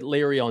little bit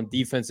leery on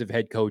defensive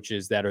head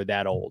coaches that are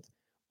that old.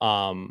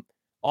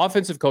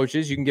 Offensive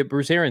coaches, you can get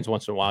Bruce Arians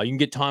once in a while. You can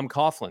get Tom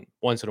Coughlin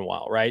once in a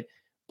while, right?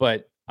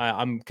 But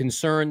I'm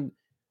concerned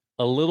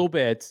a little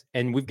bit.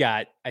 And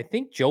I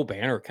think Joe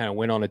Banner kind of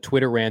went on a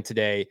Twitter rant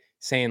today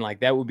saying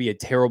that would be a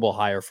terrible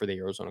hire for the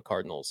Arizona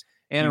Cardinals.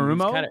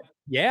 Anarumo?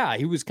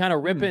 He was kind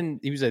of ripping.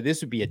 He was like,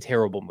 this would be a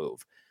terrible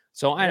move.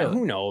 So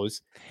who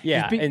knows?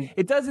 Yeah. And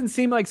it doesn't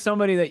seem like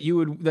somebody that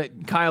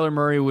Kyler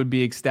Murray would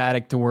be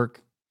ecstatic to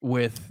work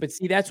with. But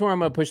see, that's where I'm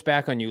going to push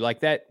back on you.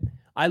 Like that.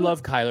 I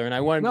love Kyler and I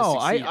want him to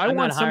succeed. I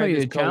want somebody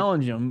to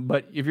challenge him.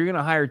 But if you're going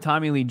to hire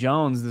Tommy Lee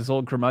Jones, this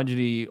old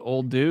curmudgeony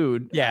old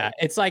dude. Yeah.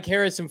 It's like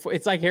Harrison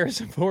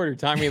Ford or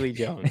Tommy Lee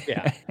Jones.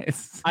 Yeah.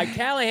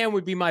 Callahan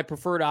would be my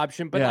preferred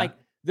option. But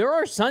there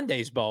are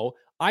Sundays, Bo,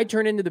 I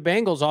turn into the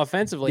Bengals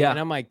offensively and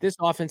I'm like, this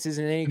offense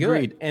isn't any good.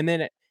 Agreed.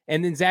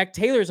 And then Zach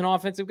Taylor's an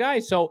offensive guy.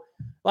 So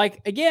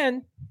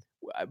again,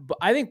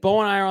 I think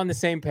Bo and I are on the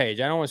same page.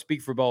 I don't want to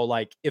speak for Bo.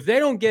 If they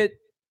don't get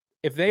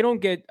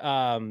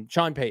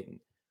Sean Payton,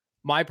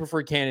 my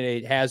preferred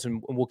candidate has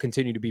and will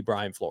continue to be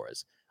Brian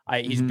Flores.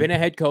 He's been a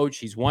head coach.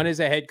 He's won as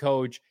a head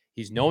coach.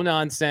 He's no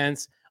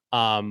nonsense.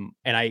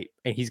 And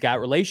he's got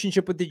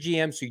relationship with the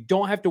GM, so you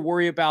don't have to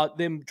worry about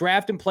them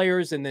drafting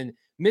players and then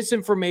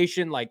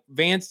misinformation like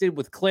Vance did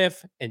with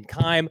Cliff and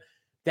Keim.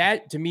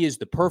 That to me is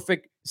the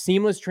perfect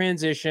seamless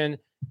transition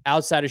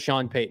outside of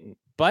Sean Payton.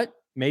 But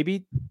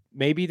maybe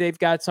they've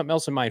got something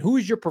else in mind. Who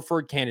is your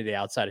preferred candidate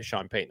outside of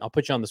Sean Payton? I'll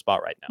put you on the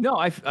spot right now. No,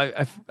 I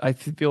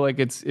feel like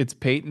it's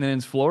Payton and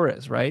it's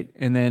Flores, right?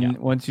 And then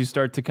once you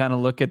start to kind of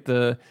look at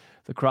the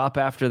crop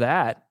after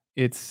that,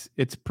 it's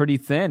pretty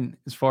thin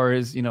as far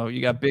as,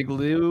 you got Big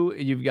Lou,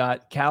 you've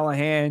got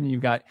Callahan,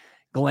 you've got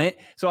Glenn.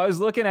 So I was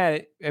looking at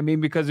it, I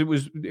mean, because it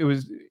was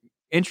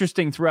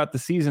interesting throughout the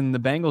season, the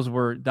Bengals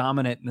were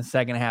dominant in the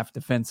second half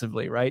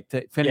defensively, right?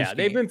 To finish, Yeah,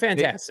 they've been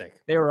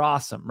fantastic. They were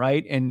awesome,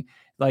 right? And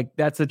like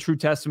that's a true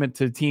testament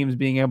to teams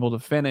being able to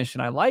finish,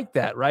 and I like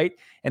that, right?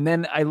 And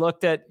then I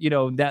looked at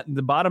that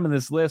the bottom of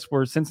this list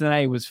where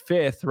Cincinnati was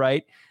 5th,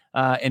 right?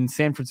 And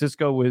San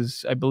Francisco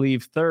was, I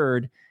believe,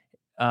 3rd.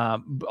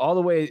 All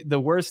the way, the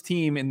worst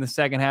team in the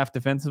second half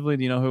defensively.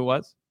 Do you know who it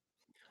was?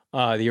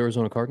 The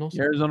Arizona Cardinals.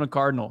 The Arizona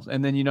Cardinals.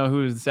 And then you know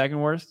who was the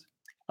second worst?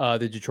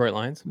 The Detroit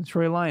Lions.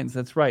 Detroit Lions.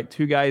 That's right.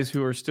 2 guys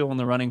who are still in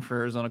the running for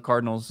Arizona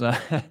Cardinals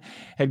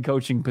head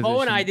coaching position.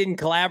 Oh, and I didn't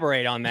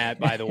collaborate on that,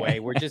 by the way.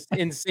 We're just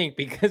in sync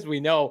because we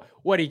know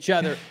what each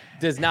other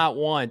does not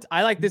want.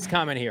 I like this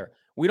comment here.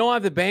 We don't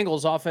have the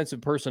Bengals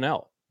offensive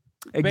personnel.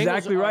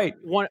 Exactly right.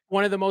 One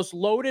of the most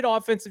loaded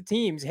offensive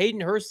teams.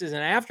 Hayden Hurst is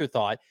an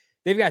afterthought.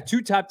 They've got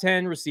 2 top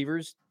 10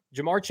 receivers.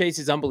 Jamar Chase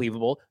is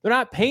unbelievable. They're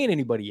not paying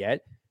anybody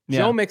yet.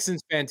 Joe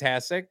Mixon's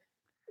fantastic.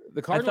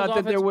 The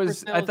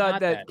Cardinals I thought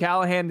that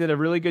Callahan did a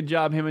really good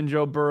job, him and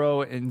Joe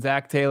Burrow and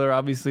Zach Taylor,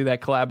 obviously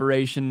that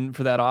collaboration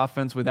for that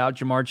offense without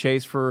Jamar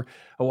Chase for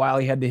a while.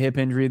 He had the hip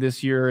injury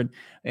this year.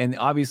 And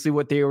obviously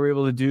what they were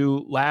able to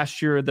do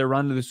last year, their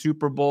run to the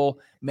Super Bowl,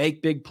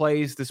 make big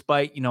plays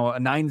despite, a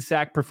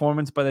 9-sack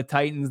performance by the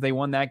Titans. They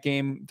won that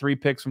game. 3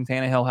 picks from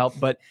Tannehill helped,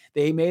 but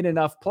they made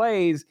enough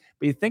plays.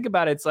 But you think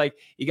about it, it's like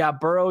you got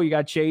Burrow, you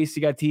got Chase,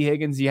 you got T.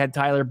 Higgins, you had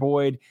Tyler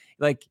Boyd.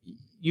 Like,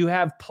 you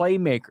have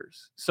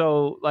playmakers.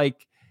 So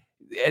like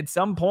at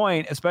some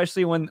point,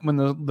 especially when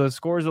the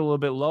scores are a little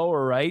bit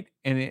lower, right?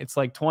 And it's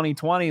like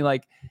 2020,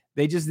 like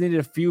they just needed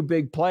a few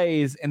big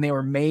plays and they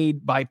were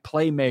made by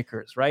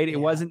playmakers, right? It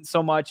wasn't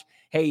so much,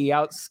 hey, he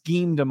out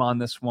schemed them on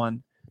this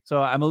one.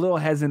 So I'm a little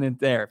hesitant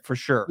there for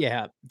sure.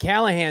 Yeah.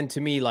 Callahan, to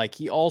me, like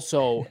he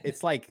also,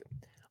 it's like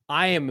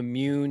I am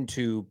immune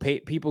to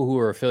people who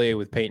are affiliated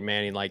with Peyton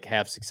Manning, like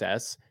have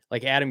success.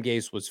 Like Adam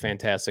Gase was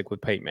fantastic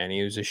with Peyton Manning.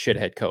 He was a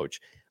shithead coach.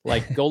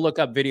 Like, go look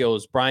up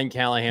videos. Brian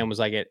Callahan was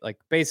like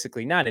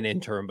basically not an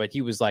intern, but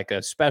he was like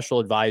a special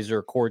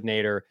advisor,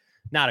 coordinator,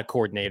 not a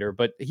coordinator,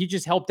 but he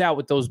just helped out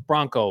with those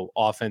Bronco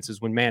offenses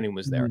when Manning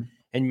was there.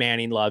 And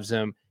Manning loves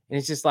him. And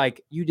it's just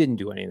like, you didn't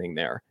do anything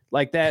there.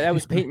 Like that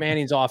was Peyton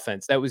Manning's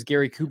offense. That was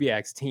Gary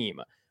Kubiak's team.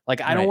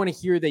 Like, I don't want to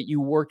hear that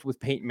you worked with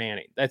Peyton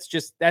Manning.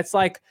 That's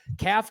like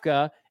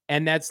Kafka.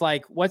 And that's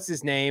like, what's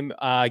his name?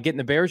 Getting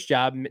the Bears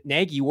job,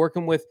 Nagy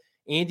working with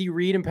Andy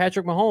Reid and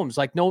Patrick Mahomes.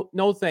 Like,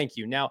 no, thank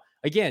you. Now,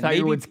 again,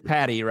 maybe it's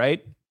Patty,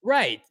 right?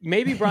 Right.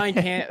 Maybe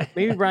Callahan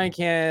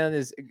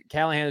is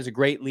a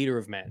great leader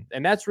of men.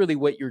 And that's really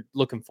what you're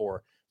looking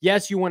for.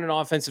 Yes, you want an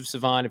offensive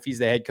savant if he's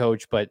the head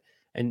coach, but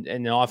and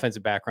an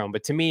offensive background.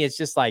 But to me, it's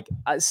just like,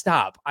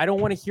 stop. I don't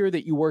want to hear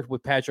that you worked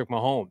with Patrick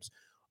Mahomes.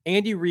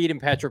 Andy Reid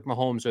and Patrick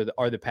Mahomes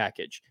are the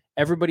package.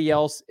 Everybody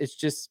else,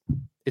 it's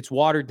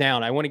watered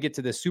down. I want to get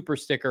to the super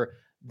sticker.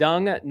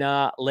 Dung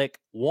Na Lick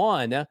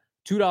 1,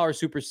 $2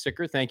 super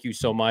sticker. Thank you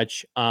so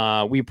much.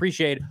 We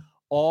appreciate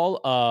all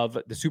of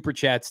the super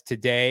chats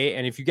today.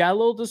 And if you got a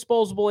little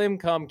disposable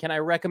income, can I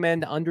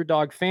recommend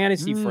Underdog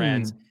Fantasy,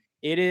 friends?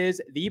 It is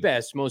the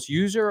best, most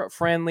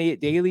user-friendly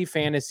daily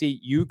fantasy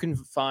you can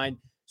find.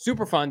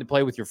 Super fun to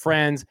play with your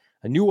friends.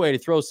 A new way to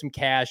throw some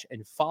cash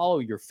and follow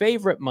your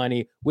favorite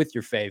money with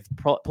your fave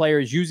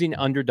players using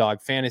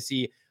Underdog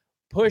Fantasy.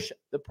 Push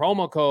the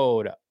promo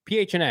code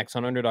PHNX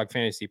on Underdog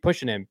Fantasy.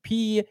 Pushing in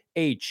PHNX.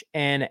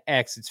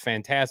 It's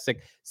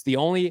fantastic. It's the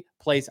only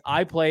place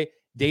I play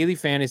daily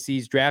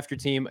fantasies. Draft your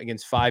team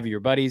against 5 of your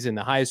buddies, and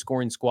the highest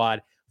scoring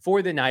squad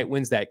for the night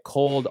wins that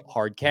cold,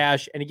 hard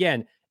cash. And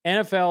again,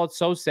 NFL, it's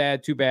so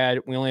sad. Too bad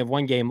we only have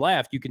 1 game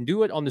left. You can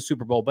do it on the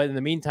Super Bowl, but in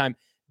the meantime,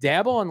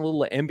 dabble on a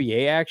little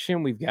NBA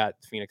action. We've got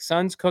Phoenix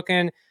Suns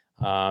cooking.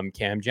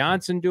 Cam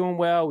Johnson doing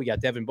well. We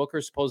got Devin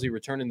Booker supposedly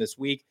returning this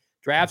week.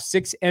 Draft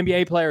 6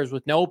 NBA players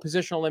with no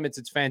positional limits.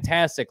 It's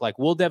fantastic. Like,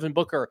 will Devin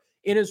Booker,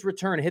 in his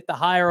return, hit the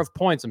higher of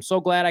points? I'm so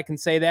glad I can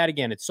say that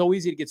again. It's so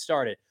easy to get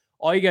started.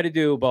 All you got to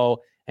do, Bo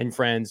and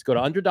friends, go to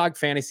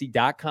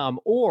UnderdogFantasy.com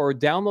or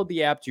download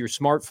the app to your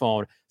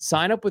smartphone.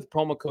 Sign up with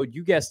promo code,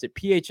 you guessed it,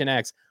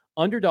 PHNX.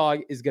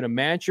 Underdog is going to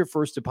match your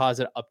first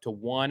deposit up to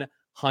 $100.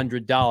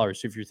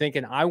 So if you're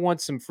thinking, I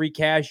want some free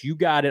cash, you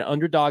got it.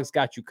 Underdog's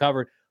got you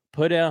covered.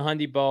 Put in a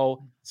hundy,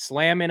 Bo,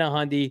 slam in a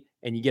hundy,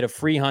 and you get a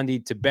free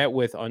hundy to bet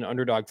with on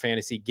Underdog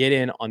Fantasy. Get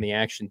in on the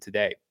action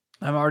today.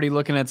 I'm already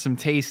looking at some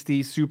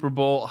tasty Super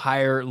Bowl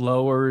higher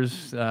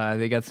lowers.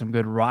 They got some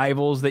good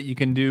rivals that you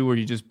can do where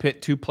you just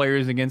pit 2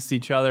 players against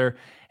each other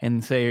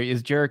and say,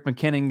 is Jerick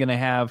McKinnon going to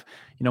have,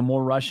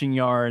 more rushing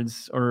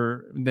yards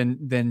than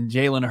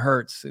Jalen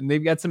Hurts? And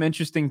they've got some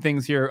interesting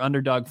things here.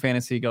 Underdog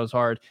Fantasy goes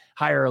hard,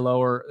 higher or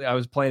lower. I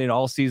was playing it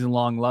all season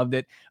long, loved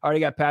it. Already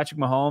got Patrick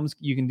Mahomes.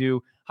 You can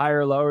do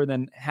higher or lower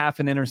than half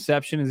an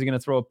interception. Is he going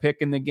to throw a pick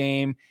in the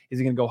game? Is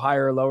he going to go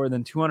higher or lower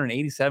than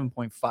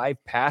 287.5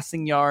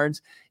 passing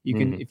yards? You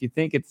can, if you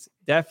think it's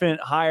definite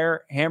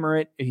higher, hammer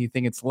it. If you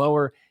think it's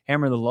lower,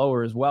 hammer the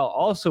lower as well.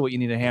 Also, what you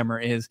need to hammer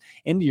is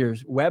into your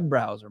web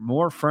browser,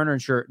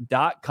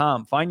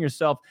 morefurniture.com. Find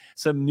yourself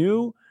some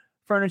new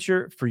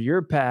furniture for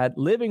your pad,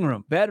 living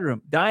room,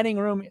 bedroom, dining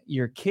room,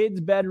 your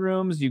kids'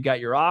 bedrooms. You got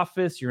your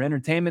office, your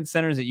entertainment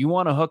centers that you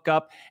want to hook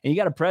up, and you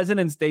got a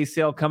President's Day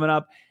sale coming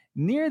up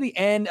near the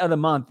end of the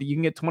month. You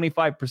can get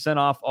 25%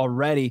 off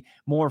already.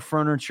 More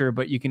furniture,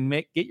 but you can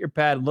get your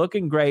pad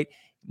looking great,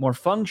 more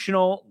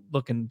functional,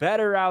 looking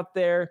better out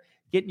there,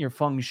 getting your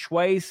feng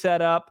shui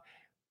set up.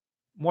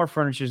 More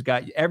Furniture's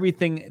got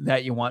everything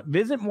that you want.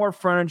 Visit More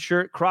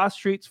Furniture, Cross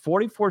Streets,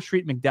 44th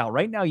Street, McDowell.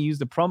 Right now, use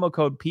the promo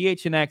code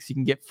PHNX. You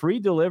can get free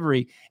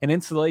delivery and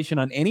installation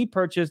on any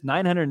purchase,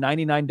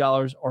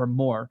 $999 or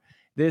more.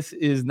 This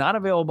is not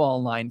available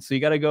online, so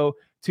you got to go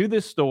to the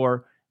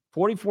store,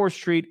 44th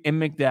Street in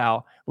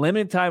McDowell.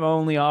 Limited time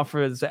only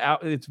offer.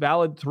 It's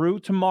valid through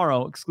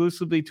tomorrow,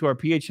 exclusively to our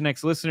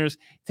PHNX listeners.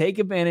 Take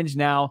advantage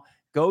now.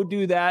 Go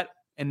do that.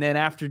 And then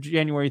after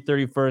January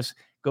 31st,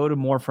 go to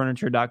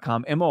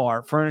morefurniture.com,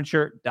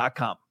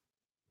 morfurniture.com.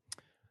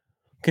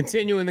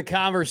 Continuing the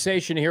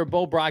conversation here,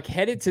 Bo Brock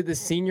headed to the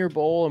Senior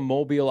Bowl in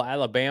Mobile,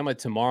 Alabama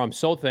tomorrow. I'm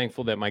so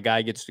thankful that my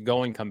guy gets to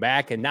go and come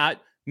back and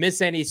not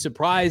miss any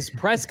surprise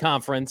press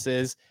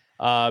conferences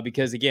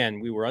because,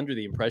 again, we were under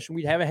the impression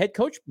we'd have a head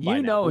coach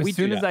by now, as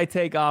soon as I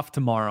take off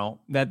tomorrow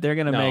that they're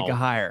going to make a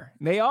hire.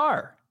 They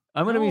are.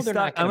 I'm going to be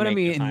stuck. I'm going to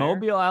be in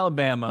Mobile,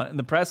 Alabama, and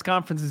the press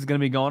conference is going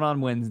to be going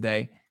on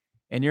Wednesday,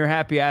 and your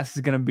happy ass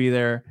is going to be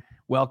there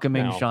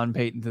welcoming Sean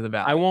Payton to the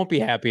Valley. I won't be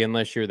happy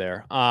unless you're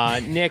there.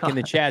 Nick in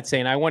the chat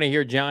saying, I want to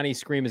hear Johnny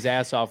scream his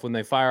ass off when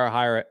they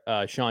hire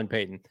Sean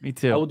Payton. Me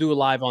too. I will do it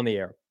live on the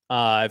air.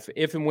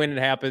 If and when it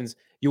happens,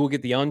 you will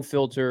get the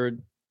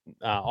unfiltered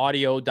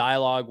audio,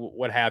 dialogue,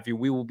 what have you.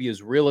 We will be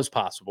as real as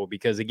possible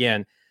because,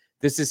 again,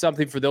 this is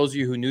something for those of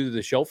you who are new to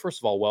the show.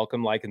 First of all,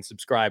 welcome, like, and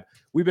subscribe.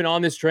 We've been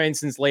on this train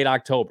since late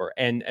October.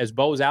 And as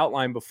Bo's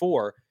outlined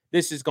before,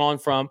 this has gone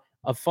from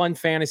a fun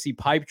fantasy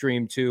pipe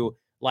dream to,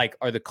 like,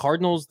 are the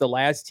Cardinals the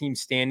last team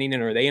standing,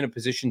 and are they in a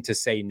position to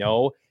say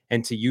no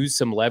and to use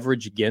some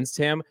leverage against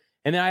him?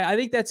 And I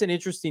think that's an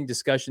interesting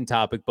discussion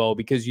topic, Bo,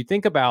 because you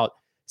think about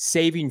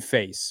saving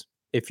face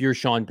if you're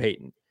Sean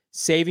Payton,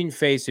 saving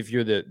face if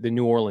you're the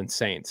New Orleans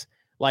Saints.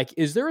 Like,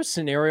 is there a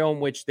scenario in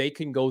which they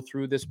can go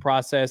through this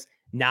process,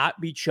 not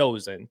be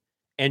chosen,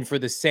 and for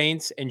the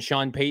Saints and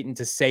Sean Payton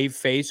to save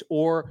face,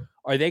 or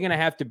are they going to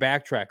have to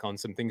backtrack on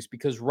some things?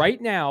 Because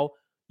right now,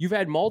 you've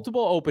had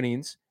multiple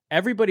openings.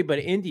 Everybody but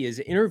Indy has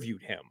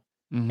interviewed him.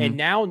 Mm-hmm. And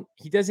now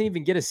he doesn't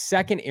even get a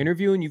second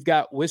interview. And you've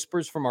got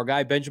whispers from our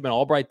guy, Benjamin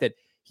Albright, that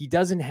he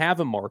doesn't have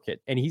a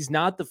market and he's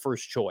not the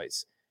first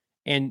choice.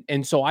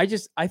 And so I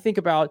think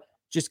about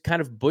just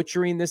kind of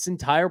butchering this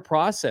entire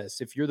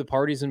process if you're the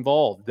parties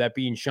involved, that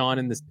being Sean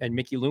and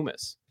Mickey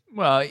Loomis.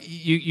 Well,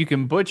 you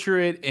can butcher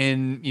it,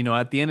 and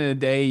at the end of the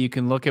day, you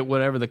can look at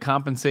whatever the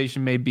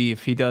compensation may be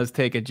if he does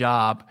take a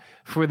job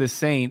for the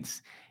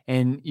Saints.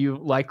 And you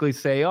likely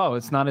say, oh,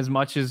 it's not as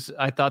much as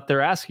I thought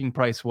their asking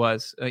price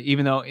was,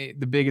 even though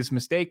the biggest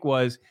mistake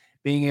was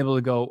being able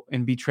to go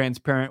and be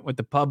transparent with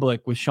the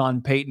public, with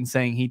Sean Payton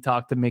saying he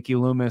talked to Mickey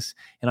Loomis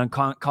and on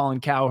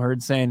Colin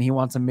Cowherd saying he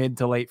wants a mid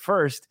to late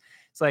first.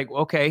 It's like,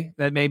 okay,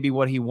 that may be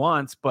what he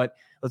wants, but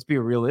let's be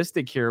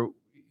realistic here.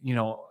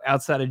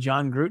 Outside of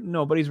John Gruden,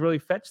 nobody's really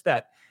fetched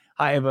that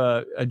high of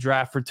a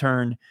draft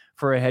return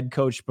for a head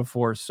coach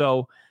before.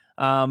 So,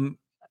 I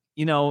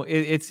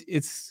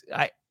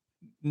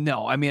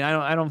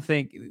don't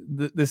think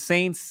the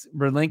Saints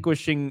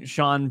relinquishing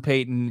Sean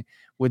Payton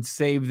would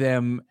save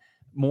them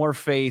more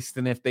face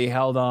than if they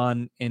held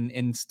on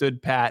and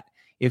stood pat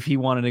if he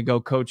wanted to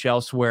go coach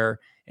elsewhere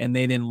and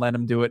they didn't let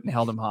him do it and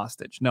held him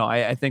hostage. No,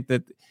 I think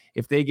that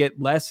if they get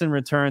less in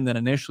return than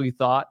initially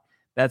thought,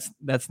 that's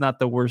not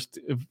the worst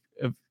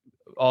of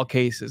all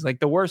cases. Like,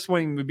 the worst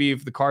one would be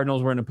if the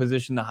Cardinals were in a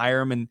position to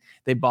hire him and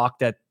they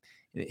balked at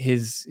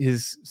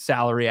his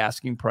salary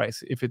asking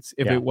price, if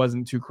it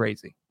wasn't too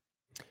crazy.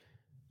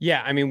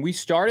 Yeah, I mean, we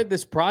started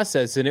this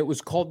process, and it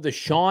was called the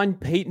Sean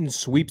Payton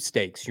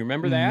sweepstakes. You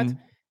remember that?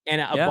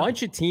 And a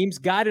bunch of teams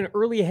got an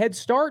early head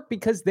start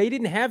because they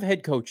didn't have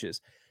head coaches.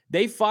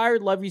 They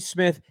fired Lovie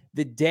Smith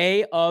the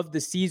day of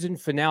the season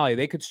finale.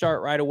 They could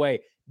start right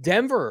away.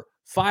 Denver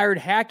fired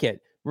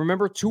Hackett,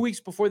 remember, 2 weeks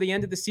before the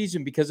end of the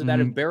season because of that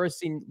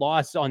embarrassing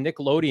loss on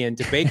Nickelodeon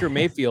to Baker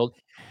Mayfield.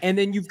 And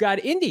then you've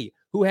got Indy,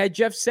 who had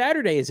Jeff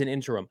Saturday as an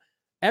interim.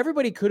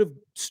 Everybody could have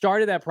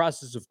started that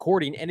process of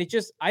courting, and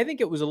I think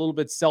it was a little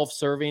bit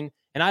self-serving.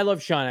 And I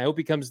love Sean. I hope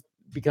he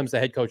becomes the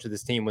head coach of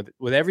this team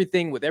with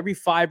everything, with every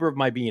fiber of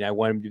my being. I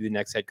want him to be the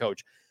next head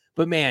coach.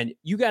 But man,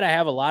 you got to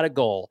have a lot of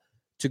gall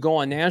to go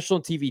on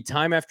national TV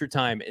time after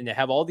time and to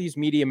have all these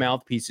media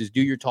mouthpieces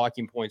do your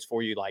talking points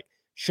for you. Like,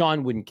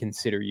 Sean wouldn't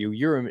consider you.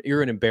 You're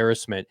an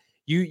embarrassment.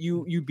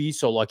 You'd be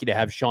so lucky to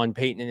have Sean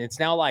Payton. And it's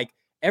now like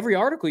every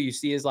article you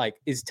see is like,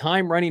 is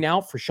time running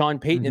out for Sean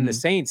Payton and the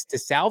Saints to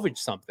salvage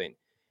something?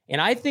 And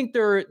I think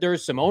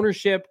there's some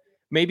ownership,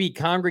 maybe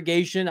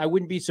congregation. I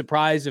wouldn't be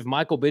surprised if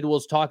Michael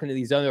Bidwell's talking to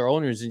these other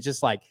owners and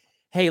just like,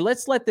 hey,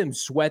 let's let them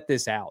sweat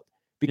this out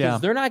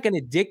because they're not going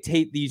to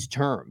dictate these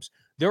terms.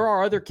 There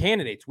are other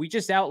candidates. We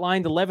just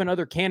outlined 11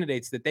 other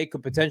candidates that they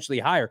could potentially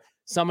hire.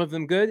 Some of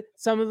them good,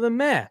 some of them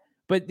meh.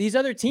 But these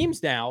other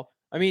teams now,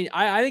 I mean,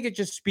 I think it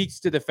just speaks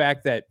to the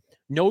fact that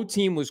no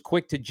team was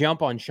quick to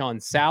jump on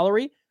Sean's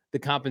salary, the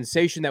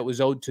compensation that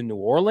was owed to New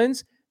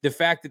Orleans, the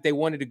fact that they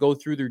wanted to go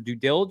through their due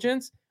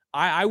diligence.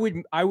 I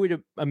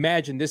would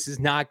imagine this has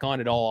not gone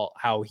at all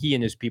how he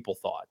and his people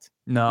thought.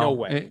 No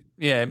way.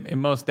 It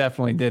most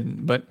definitely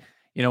didn't. But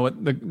you know what,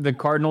 the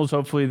Cardinals,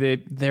 hopefully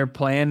their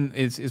plan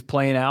is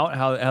playing out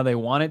how they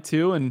want it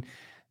to, and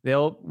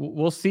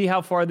we'll see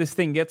how far this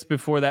thing gets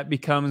before that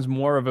becomes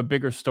more of a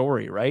bigger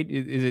story, right?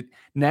 Is it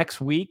next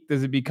week?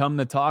 Does it become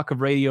the talk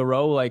of Radio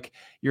Row, like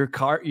your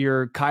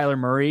Kyler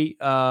Murray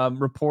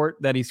report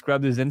that he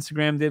scrubbed his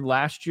Instagram did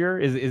last year?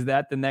 Is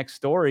that the next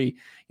story?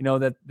 You know,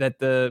 that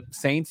the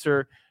Saints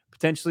are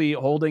potentially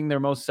holding their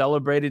most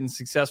celebrated and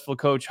successful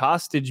coach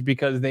hostage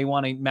because they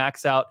want to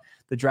max out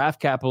the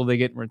draft capital they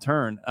get in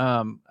return.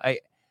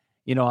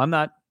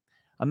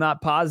 I'm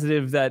not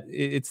positive that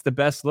it's the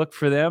best look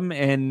for them.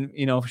 And,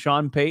 you know,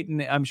 Sean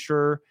Payton, I'm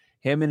sure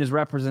him and his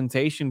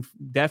representation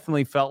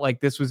definitely felt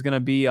like this was going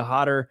to be a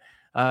hotter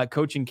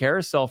coaching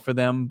carousel for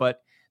them.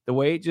 But the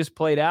way it just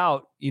played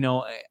out, you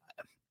know,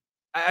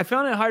 I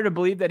found it hard to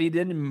believe that he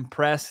didn't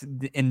impress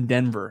in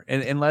Denver.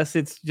 And unless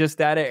it's just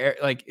that,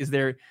 like, is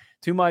there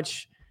too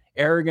much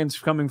arrogance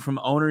coming from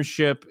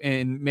ownership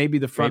and maybe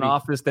the front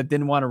office that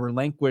didn't want to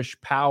relinquish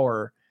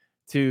power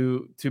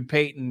to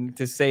Peyton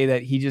to say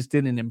that he just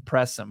didn't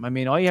impress him? I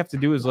mean, all you have to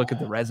do is look at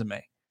the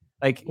resume.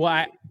 Like,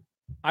 well,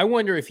 I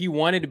wonder if he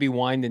wanted to be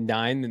wined and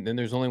dined, and then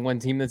there's only one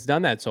team that's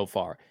done that so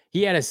far.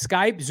 He had a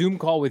Skype Zoom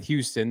call with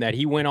Houston that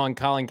he went on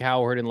Colin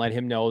Cowherd and let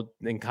him know,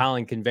 and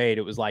Colin conveyed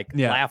it was like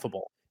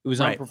laughable. It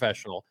was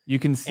unprofessional. You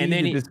can see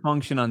the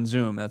dysfunction on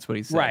Zoom. That's what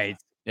he said. Right.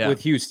 Yeah.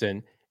 With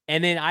Houston.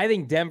 And then I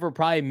think Denver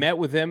probably met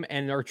with him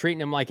and are treating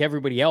him like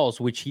everybody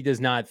else, which he does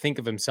not think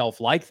of himself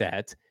like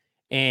that.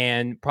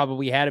 And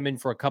probably had him in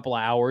for a couple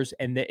of hours,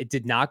 and it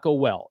did not go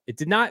well.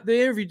 The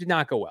interview did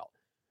not go well.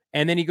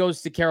 And then he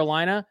goes to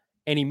Carolina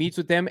and he meets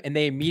with them, and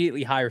they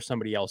immediately hire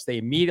somebody else. They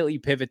immediately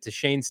pivot to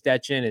Shane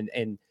Steichen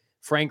and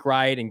Frank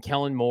Wright and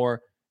Kellen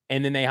Moore,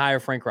 and then they hire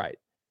Frank Wright.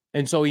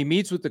 And so he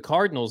meets with the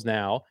Cardinals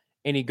now,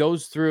 and he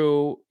goes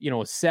through, you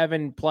know, a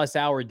 7+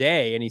 hour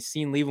day, and he's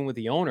seen leaving with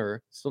the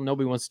owner. Still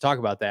nobody wants to talk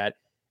about that.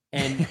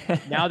 And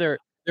now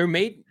they're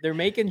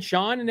making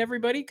Sean and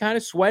everybody kind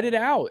of sweat it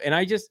out. And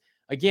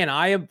again,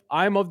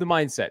 I'm of the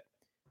mindset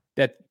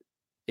that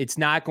it's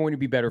not going to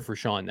be better for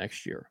Sean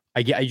next year.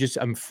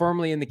 I'm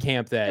firmly in the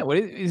camp that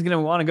he's going to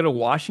want to go to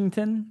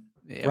Washington.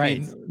 I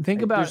mean,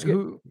 think about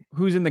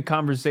who's in the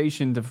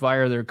conversation to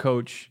fire their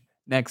coach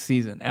next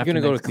season. You're going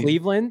to go to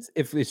Cleveland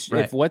if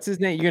what's his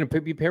name? You're going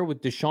to be paired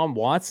with Deshaun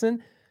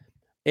Watson.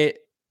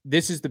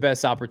 This is the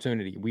best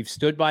opportunity. We've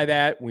stood by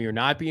that. We are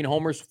not being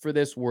homers for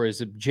this. We're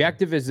as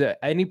objective as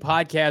any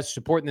podcast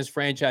supporting this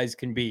franchise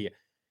can be.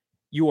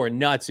 You are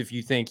nuts if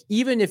you think,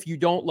 even if you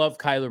don't love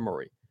Kyler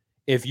Murray,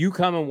 if you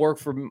come and work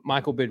for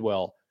Michael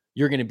Bidwell,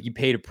 you're going to be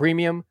paid a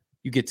premium.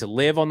 You get to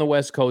live on the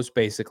West Coast,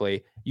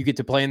 basically. You get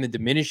to play in the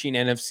diminishing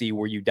NFC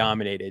where you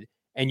dominated,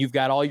 and you've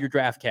got all your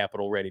draft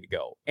capital ready to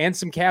go and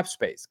some cap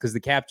space because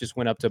the cap just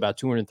went up to about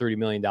 $230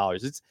 million.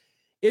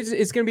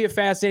 It's going to be a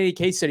fascinating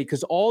case study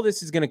because all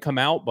this is going to come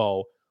out,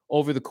 Bo,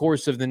 over the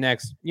course of the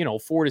next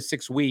 4 to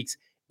 6 weeks.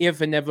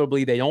 If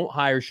inevitably they don't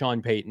hire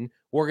Sean Payton,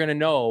 we're going to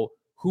know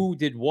who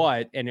did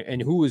what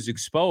and who was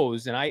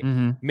exposed. And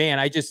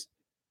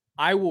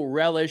I will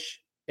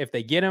relish if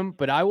they get him,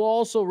 but I will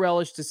also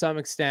relish to some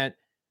extent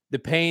the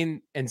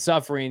pain and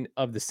suffering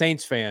of the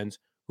Saints fans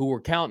who were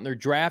counting their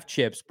draft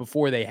chips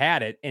before they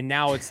had it. And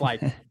now it's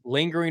like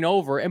lingering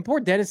over. And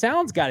poor Dennis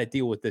Allen's got to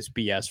deal with this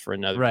BS for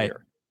another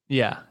year.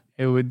 Yeah.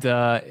 It would,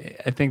 I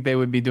think they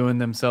would be doing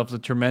themselves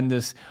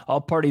all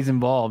parties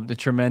involved, a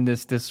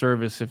tremendous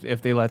disservice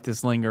if they let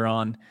this linger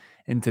on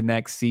into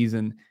next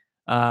season.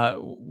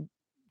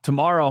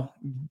 Tomorrow,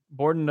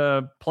 boarding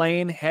a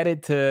plane,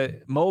 headed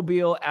to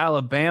Mobile,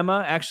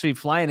 Alabama, actually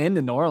flying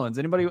into New Orleans.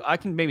 Anybody, I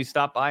can maybe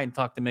stop by and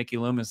talk to Mickey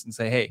Loomis and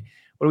say, hey,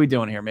 what are we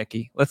doing here,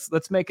 Mickey? Let's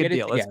make a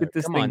deal. Let's get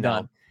this thing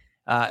done.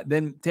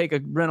 Then take a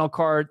rental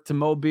car to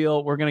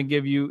Mobile. We're going to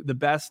give you the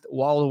best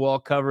wall-to-wall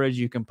coverage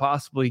you can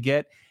possibly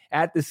get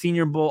at the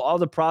Senior Bowl. All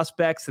the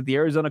prospects that the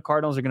Arizona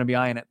Cardinals are going to be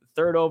eyeing at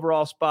the 3rd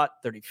overall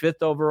spot,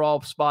 35th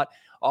overall spot,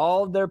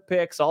 all of their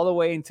picks all the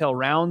way until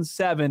round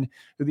 7,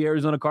 who the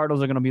Arizona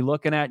Cardinals are going to be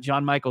looking at.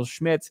 John Michael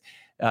Schmitz,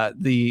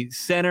 the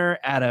center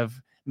out of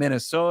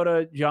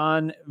Minnesota,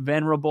 John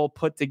Venerable,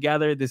 put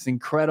together this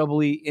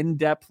incredibly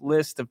in-depth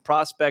list of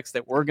prospects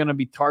that we're going to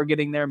be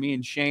targeting there, me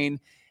and Shane.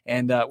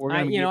 And we're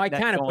going to, I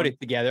kind of put it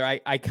together.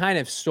 I kind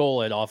of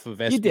stole it off of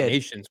SB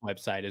Nation's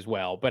website as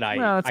well, but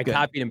I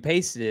copied and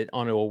pasted it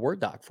onto a Word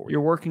doc for you.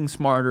 You're working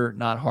smarter,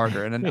 not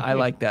harder. And I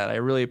like that. I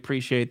really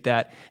appreciate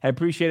that. I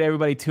appreciate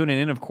everybody tuning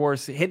in, of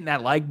course, hitting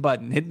that like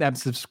button, hitting that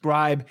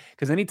subscribe,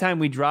 because anytime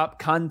we drop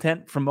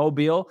content from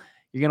Mobile,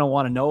 you're going to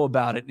want to know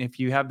about it. And if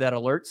you have that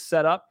alert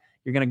set up,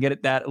 you're going to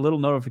get that little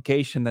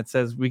notification that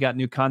says we got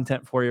new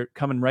content for you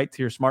coming right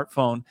to your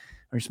smartphone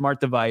or your smart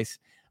device.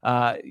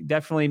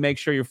 Definitely make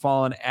sure you're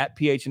following at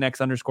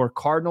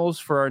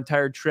PHNX_Cardinals for our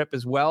entire trip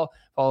as well.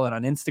 Follow it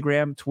on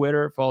Instagram,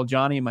 Twitter. Follow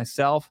Johnny and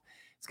myself.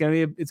 It's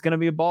gonna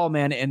be a ball,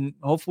 man, and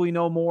hopefully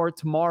know more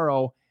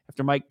tomorrow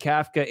after Mike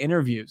Kafka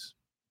interviews.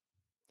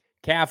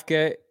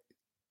 Kafka,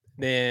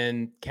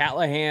 then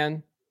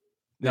Callahan,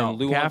 then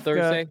Lou Kafka, on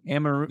Thursday,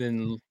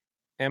 then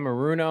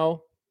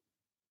Amarillo,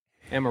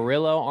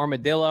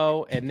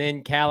 Armadillo, and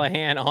then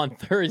Callahan on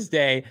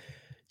Thursday.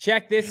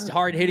 Check this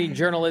hard-hitting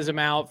journalism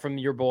out from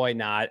your boy,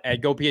 Not,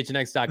 at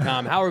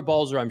gophnx.com. Howard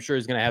Balzer, I'm sure,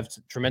 is going to have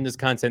tremendous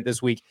content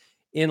this week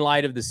in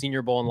light of the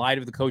Senior Bowl, in light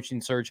of the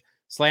coaching search.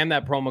 Slam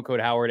that promo code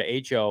Howard,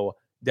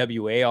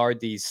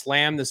 HOWARD.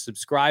 Slam the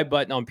subscribe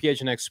button on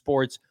PHNX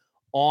Sports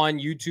on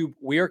YouTube.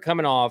 We are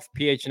coming off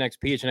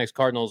PHNX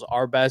Cardinals,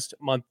 our best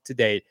month to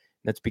date.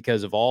 That's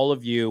because of all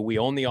of you. We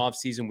own the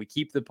offseason. We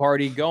keep the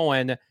party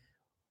going.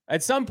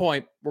 At some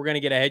point, we're going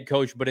to get a head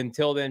coach. But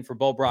until then, for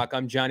Bo Brock,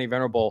 I'm Johnny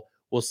Venerable.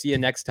 We'll see you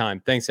next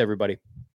time. Thanks, everybody.